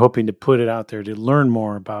hoping to put it out there to learn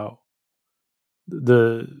more about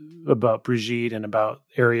Brigitte and about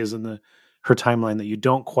areas in her timeline that you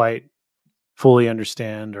don't quite fully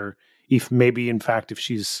understand, or if maybe in fact if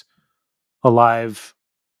she's alive,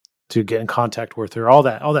 to get in contact with her, all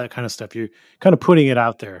that kind of stuff. You're kind of putting it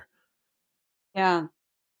out there. Yeah.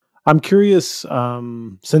 I'm curious,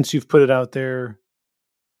 since you've put it out there,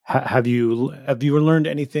 have you learned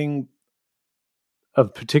anything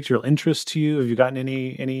of particular interest to you? Have you gotten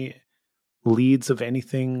any leads of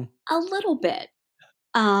anything? A little bit.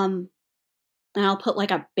 And I'll put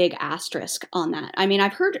like a big asterisk on that. I mean,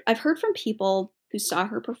 I've heard from people who saw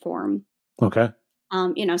her perform. Okay.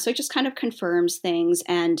 So it just kind of confirms things,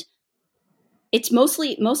 and it's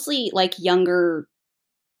mostly like younger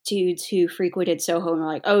dudes who frequented Soho and were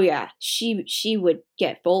like, "Oh yeah, she would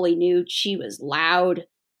get fully nude. She was loud.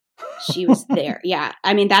 She was there." Yeah.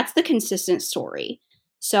 I mean, that's the consistent story.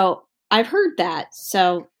 So I've heard that.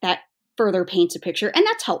 So that further paints a picture, and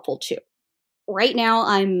that's helpful too. Right now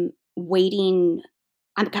I'm waiting.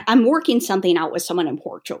 I'm working something out with someone in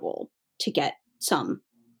Portugal to get some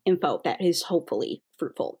info that is hopefully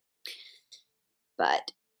fruitful.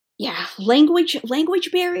 But yeah, language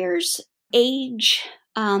barriers, age.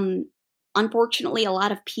 Unfortunately, a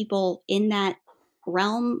lot of people in that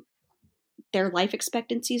realm their life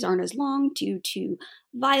expectancies aren't as long due to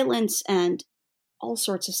violence and all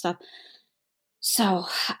sorts of stuff. So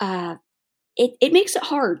it makes it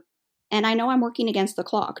hard. And I know I'm working against the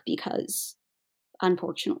clock because,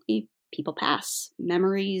 unfortunately, people pass.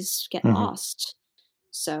 Memories get lost.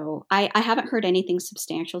 So I haven't heard anything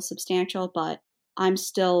substantial, but I'm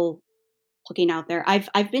still looking out there.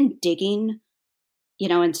 I've been digging,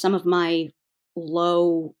 in some of my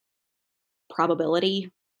low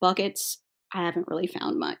probability buckets. I haven't really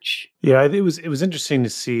found much. Yeah, it was interesting to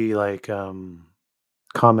see like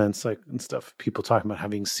comments like and stuff, people talking about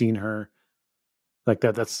having seen her like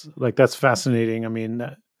that. That's fascinating. I mean,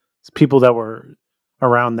 it's people that were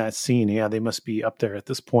around that scene. Yeah, they must be up there at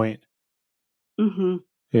this point. Mm-hmm.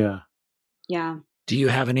 Yeah. Yeah. Do you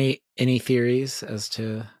have any theories as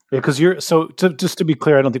to? Yeah, because just to be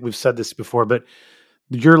clear, I don't think we've said this before, but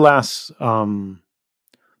your last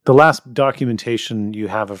the last documentation you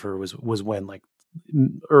have of her was when, like,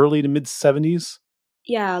 early to mid 70s?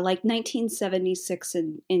 Yeah, like 1976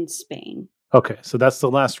 in Spain. Okay, so that's the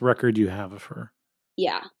last record you have of her.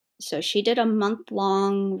 Yeah. So she did a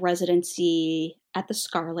month-long residency at the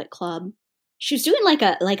Scarlet Club. She was doing like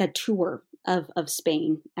a tour of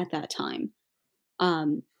Spain at that time.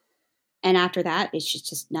 And after that, it's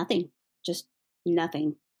just nothing. Just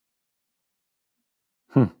nothing.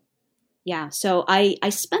 Yeah, so I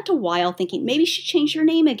spent a while thinking maybe she changed her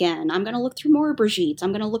name again. I'm going to look through more Brigittes.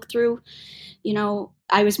 I'm going to look through,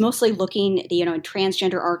 I was mostly looking, in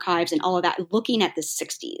transgender archives and all of that, looking at the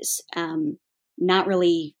 60s, not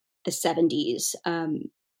really the 70s.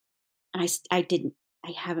 And I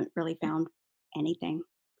haven't really found anything.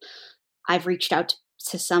 I've reached out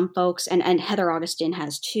to some folks, and Heather Augustin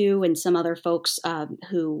has too, and some other folks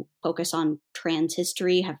who focus on trans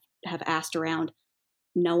history have asked around.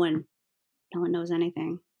 No one knows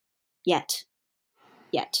anything yet.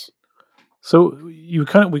 So we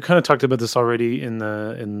kind of talked about this already in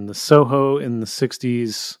the Soho in the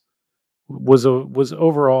 60s was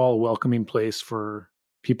overall a welcoming place for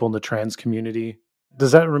people in the trans community.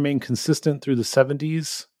 Does that remain consistent through the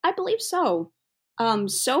 70s? I believe so.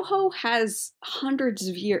 Soho has hundreds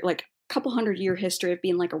of years, like a couple 100-year history of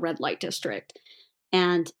being like a red light district.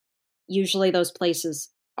 And usually those places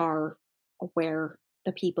are where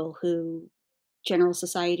the people who general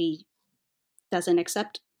society doesn't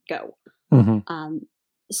accept go.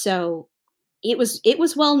 So it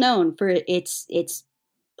was well known for its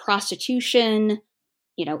prostitution,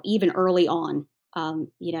 even early on,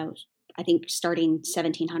 I think starting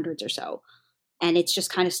 1700s or so. And it's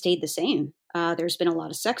just kind of stayed the same. There's been a lot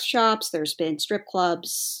of sex shops. There's been strip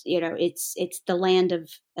clubs. It's the land of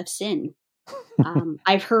sin.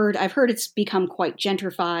 I've heard it's become quite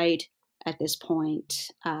gentrified at this point,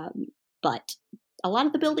 but a lot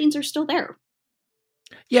of the buildings are still there.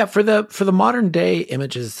 Yeah, for the modern day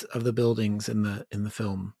images of the buildings in the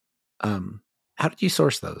film, how did you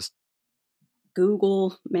source those?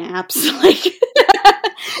 Google Maps,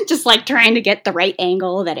 just like trying to get the right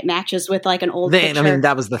angle that it matches with like an old picture. I mean,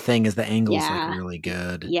 that was the thing, is the angle's like really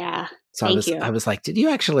good. Yeah. So Thank I was like, did you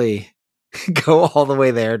actually go all the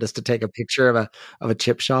way there just to take a picture of a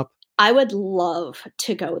chip shop? I would love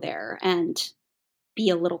to go there and be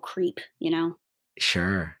a little creep,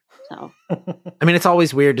 Sure. So I mean, it's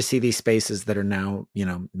always weird to see these spaces that are now,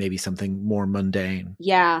 maybe something more mundane.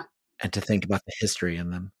 Yeah. And to think about the history in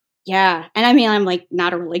them. Yeah. And I mean, I'm like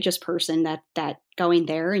not a religious person, that going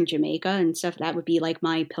there in Jamaica and stuff, that would be like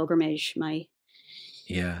my pilgrimage,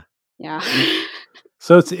 Yeah.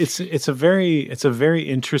 So it's a very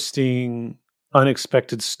interesting,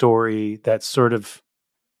 unexpected story that sort of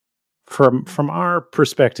from our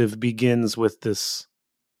perspective begins with this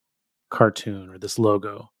cartoon or this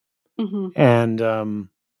logo. And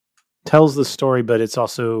tells the story, but it's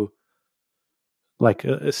also like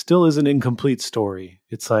it still is an incomplete story.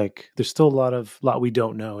 It's like there's still a lot we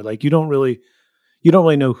don't know. Like you don't really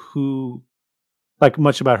know who, like,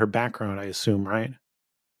 much about her background, I assume, right?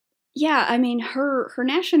 Yeah, I mean her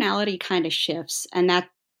nationality kind of shifts, and that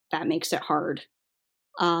makes it hard.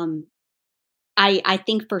 I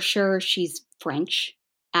think for sure she's French.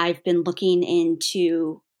 I've been looking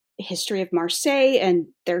into the history of Marseille and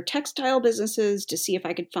their textile businesses to see if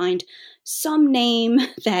I could find some name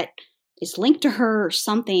that is linked to her or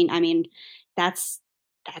something. I mean, that's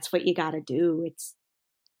what you got to do.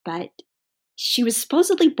 But she was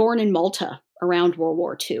supposedly born in Malta around World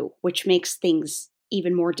War II, which makes things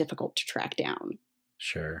even more difficult to track down.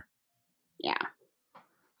 Sure. Yeah.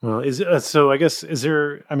 Well, so I guess, is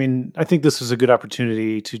there, I mean, I think this was a good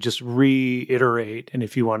opportunity to just reiterate. And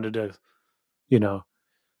if you wanted to,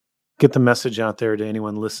 get the message out there to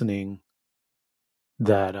anyone listening,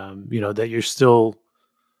 that that you're still,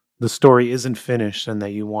 the story isn't finished, and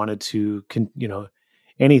that you wanted to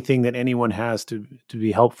anything that anyone has to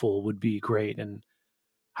be helpful would be great. And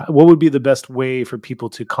what would be the best way for people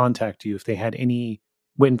to contact you if they had any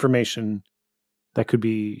information that could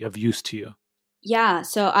be of use to you? Yeah,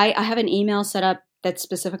 so I have an email set up that's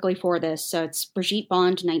specifically for this. So it's Brigitte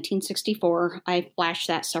Bond 1964. I flashed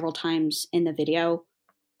that several times in the video.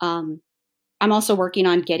 I'm also working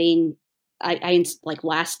on getting, like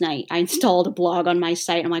last night, I installed a blog on my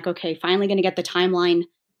site. I'm like, okay, finally going to get the timeline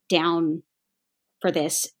down for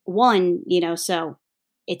this one, so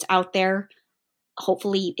it's out there.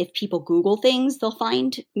 Hopefully if people Google things, they'll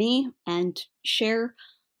find me and share.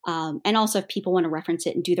 And also if people want to reference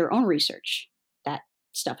it and do their own research, that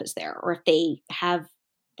stuff is there. Or if they have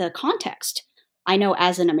the context. I know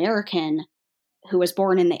as an American who was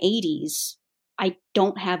born in the 80s, I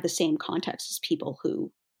don't have the same context as people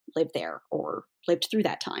who lived there or lived through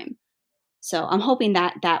that time. So I'm hoping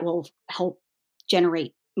that that will help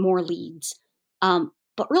generate more leads.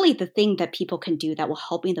 But really the thing that people can do that will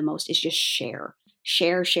help me the most is just share.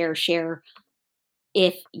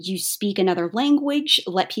 If you speak another language,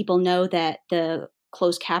 let people know that the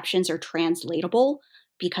closed captions are translatable,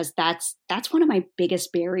 because that's one of my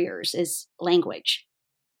biggest barriers is language.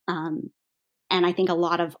 And I think a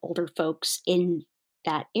lot of older folks in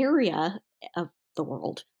that area of the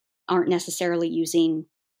world aren't necessarily using,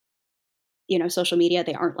 social media.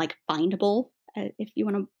 They aren't like findable, if you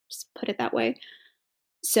want to put it that way.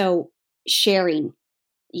 So sharing,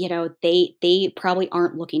 they probably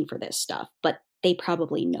aren't looking for this stuff, but they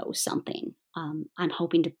probably know something. I'm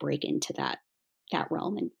hoping to break into that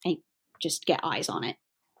realm and just get eyes on it.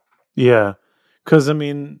 Yeah. Because,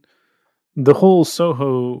 the whole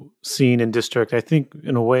Soho scene and district, I think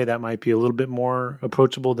in a way that might be a little bit more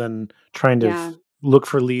approachable than trying to look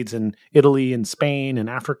for leads in Italy and Spain and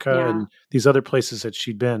Africa and these other places that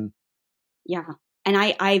she'd been. Yeah. And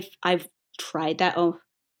I've tried that. What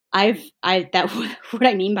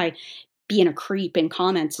I mean by being a creep in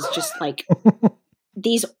comments is just like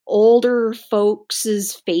these older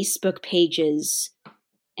folks' Facebook pages.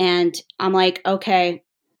 And I'm like, okay,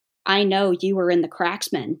 I know you were in the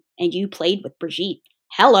Cracksman and you played with Brigitte.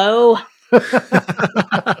 Hello.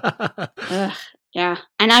 Yeah.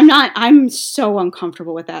 And I'm so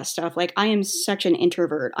uncomfortable with that stuff. Like I am such an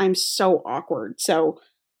introvert. I'm so awkward. So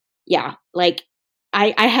yeah, like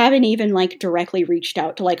I haven't even like directly reached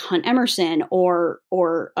out to like Hunt Emerson or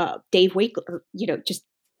Dave Wakeler, or, just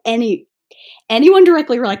anyone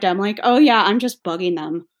directly like that. I'm like, oh yeah, I'm just bugging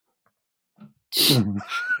them.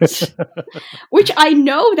 Which I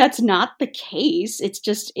know that's not the case.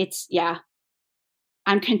 Yeah.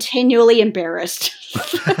 I'm continually embarrassed.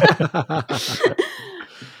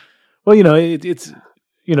 Well, it's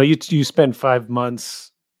you spend 5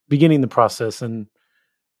 months beginning the process, and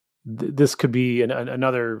this could be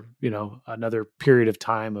another period of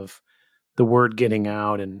time of the word getting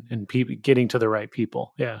out and people getting to the right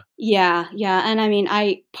people. Yeah. Yeah.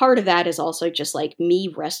 And part of that is also just like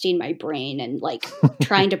me resting my brain and like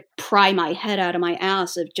trying to pry my head out of my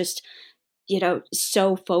ass of just,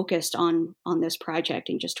 so focused on this project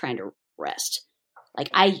and just trying to rest. Like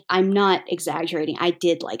I'm not exaggerating. I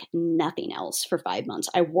did like nothing else for 5 months.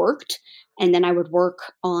 I worked, and then I would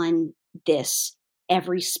work on this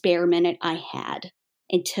every spare minute I had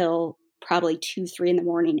until probably 2-3 in the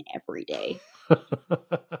morning every day.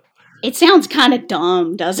 It sounds kind of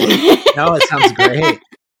dumb, doesn't it? No, it sounds great.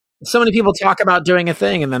 So many people talk about doing a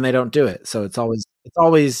thing and then they don't do it. So it's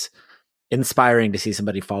always inspiring to see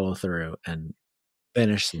somebody follow through and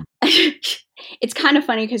finish them. It's kind of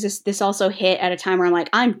funny because this also hit at a time where I'm like,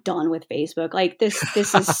 I'm done with Facebook. Like this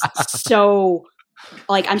is so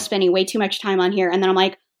like I'm spending way too much time on here. And then I'm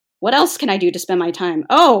like, what else can I do to spend my time?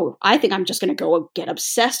 Oh, I think I'm just going to go get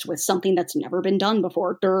obsessed with something that's never been done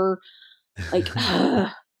before. Like,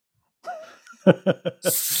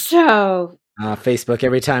 so Facebook,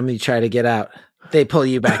 every time you try to get out, they pull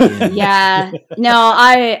you back in. Yeah, no,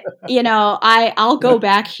 I'll go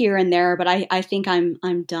back here and there, but I think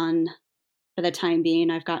I'm done for the time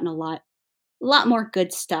being. I've gotten a lot more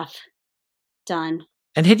good stuff done.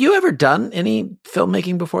 And had you ever done any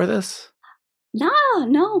filmmaking before this?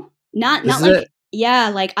 No, not like yeah,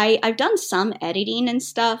 like I've done some editing and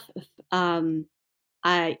stuff. I've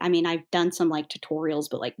done some like tutorials,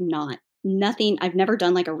 but like nothing. I've never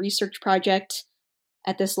done like a research project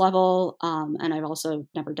at this level, and I've also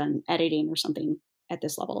never done editing or something at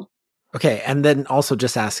this level. Okay, and then also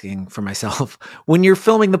just asking for myself, when you're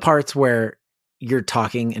filming the parts where you're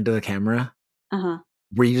talking into the camera,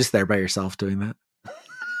 were you just there by yourself doing that?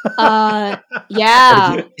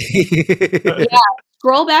 Yeah. Yeah.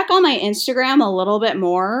 scroll back on my Instagram a little bit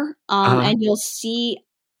more, and you'll see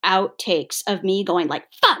outtakes of me going like,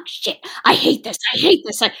 fuck, shit, I hate this.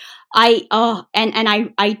 I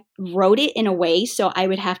wrote it in a way so I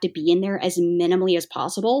would have to be in there as minimally as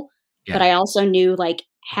possible. Yeah. But I also knew like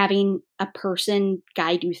having a person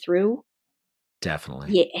guide you through,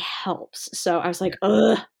 Definitely. it helps. So I was like,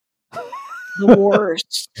 ugh, the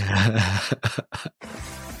worst.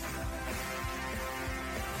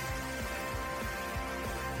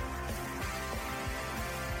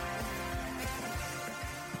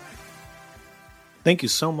 Thank you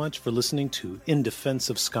so much for listening to In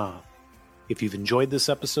Defense of Ska. If you've enjoyed this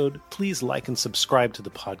episode, please like and subscribe to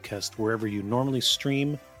the podcast wherever you normally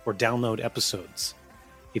stream or download episodes.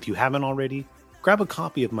 If you haven't already, grab a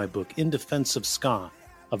copy of my book In Defense of Ska,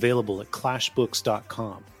 available at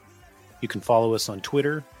clashbooks.com. You can follow us on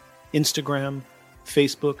Twitter, Instagram,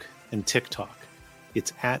 Facebook, and TikTok.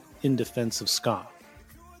 It's at In Defense of Ska.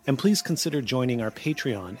 And please consider joining our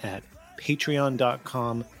Patreon at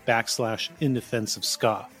patreon.com/In Defense of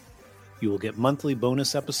Ska. You will get monthly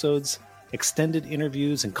bonus episodes, extended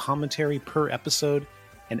interviews and commentary per episode,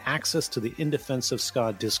 and access to the In Defense of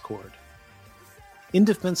Ska Discord. In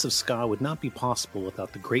Defense of Ska would not be possible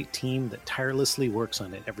without the great team that tirelessly works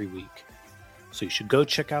on it every week. So you should go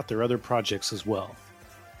check out their other projects as well.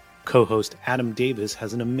 Co-host Adam Davis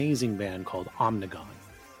has an amazing band called Omnigon.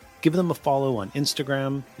 Give them a follow on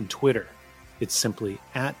Instagram and Twitter. It's simply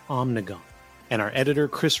at Omnigon. And our editor,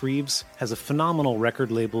 Chris Reeves, has a phenomenal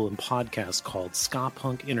record label and podcast called Ska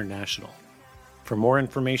Punk International. For more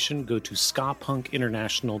information, go to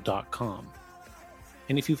skapunkinternational.com.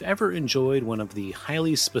 And if you've ever enjoyed one of the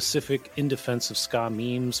highly specific In Defense of Ska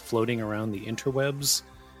memes floating around the interwebs,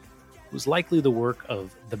 it was likely the work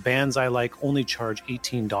of The Bands I Like Only Charge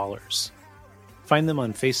 $18. Find them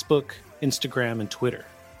on Facebook, Instagram, and Twitter.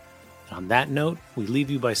 And on that note, we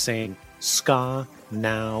leave you by saying, Ska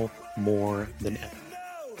now more than ever.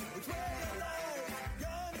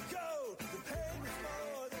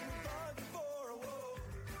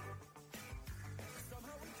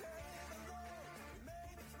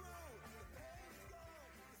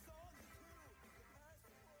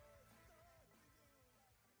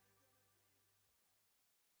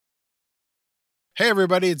 Hey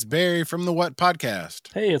everybody, it's Barry from the What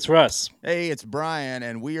Podcast. Hey, it's Russ. Hey, it's Brian,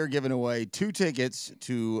 and we are giving away 2 tickets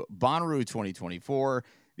to Bonnaroo 2024.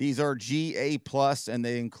 These are GA+, and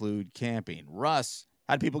they include camping. Russ,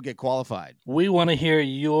 how do people get qualified? We want to hear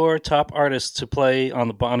your top artists to play on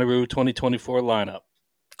the Bonnaroo 2024 lineup.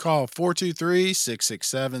 Call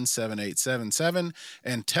 423-667-7877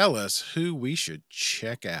 and tell us who we should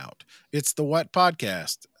check out. It's the What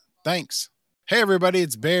Podcast. Thanks. Hey everybody,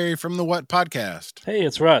 it's Barry from the What Podcast. Hey,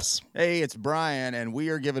 it's Russ. Hey, it's Brian, and we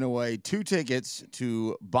are giving away 2 tickets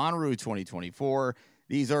to Bonnaroo 2024.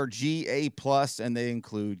 These are GA+, and they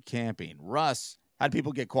include camping. Russ, how do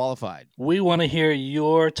people get qualified? We want to hear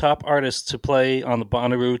your top artists to play on the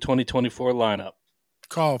Bonnaroo 2024 lineup.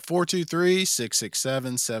 Call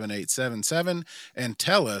 423-667-7877 and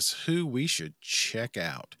tell us who we should check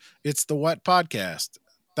out. It's the What Podcast.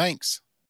 Thanks.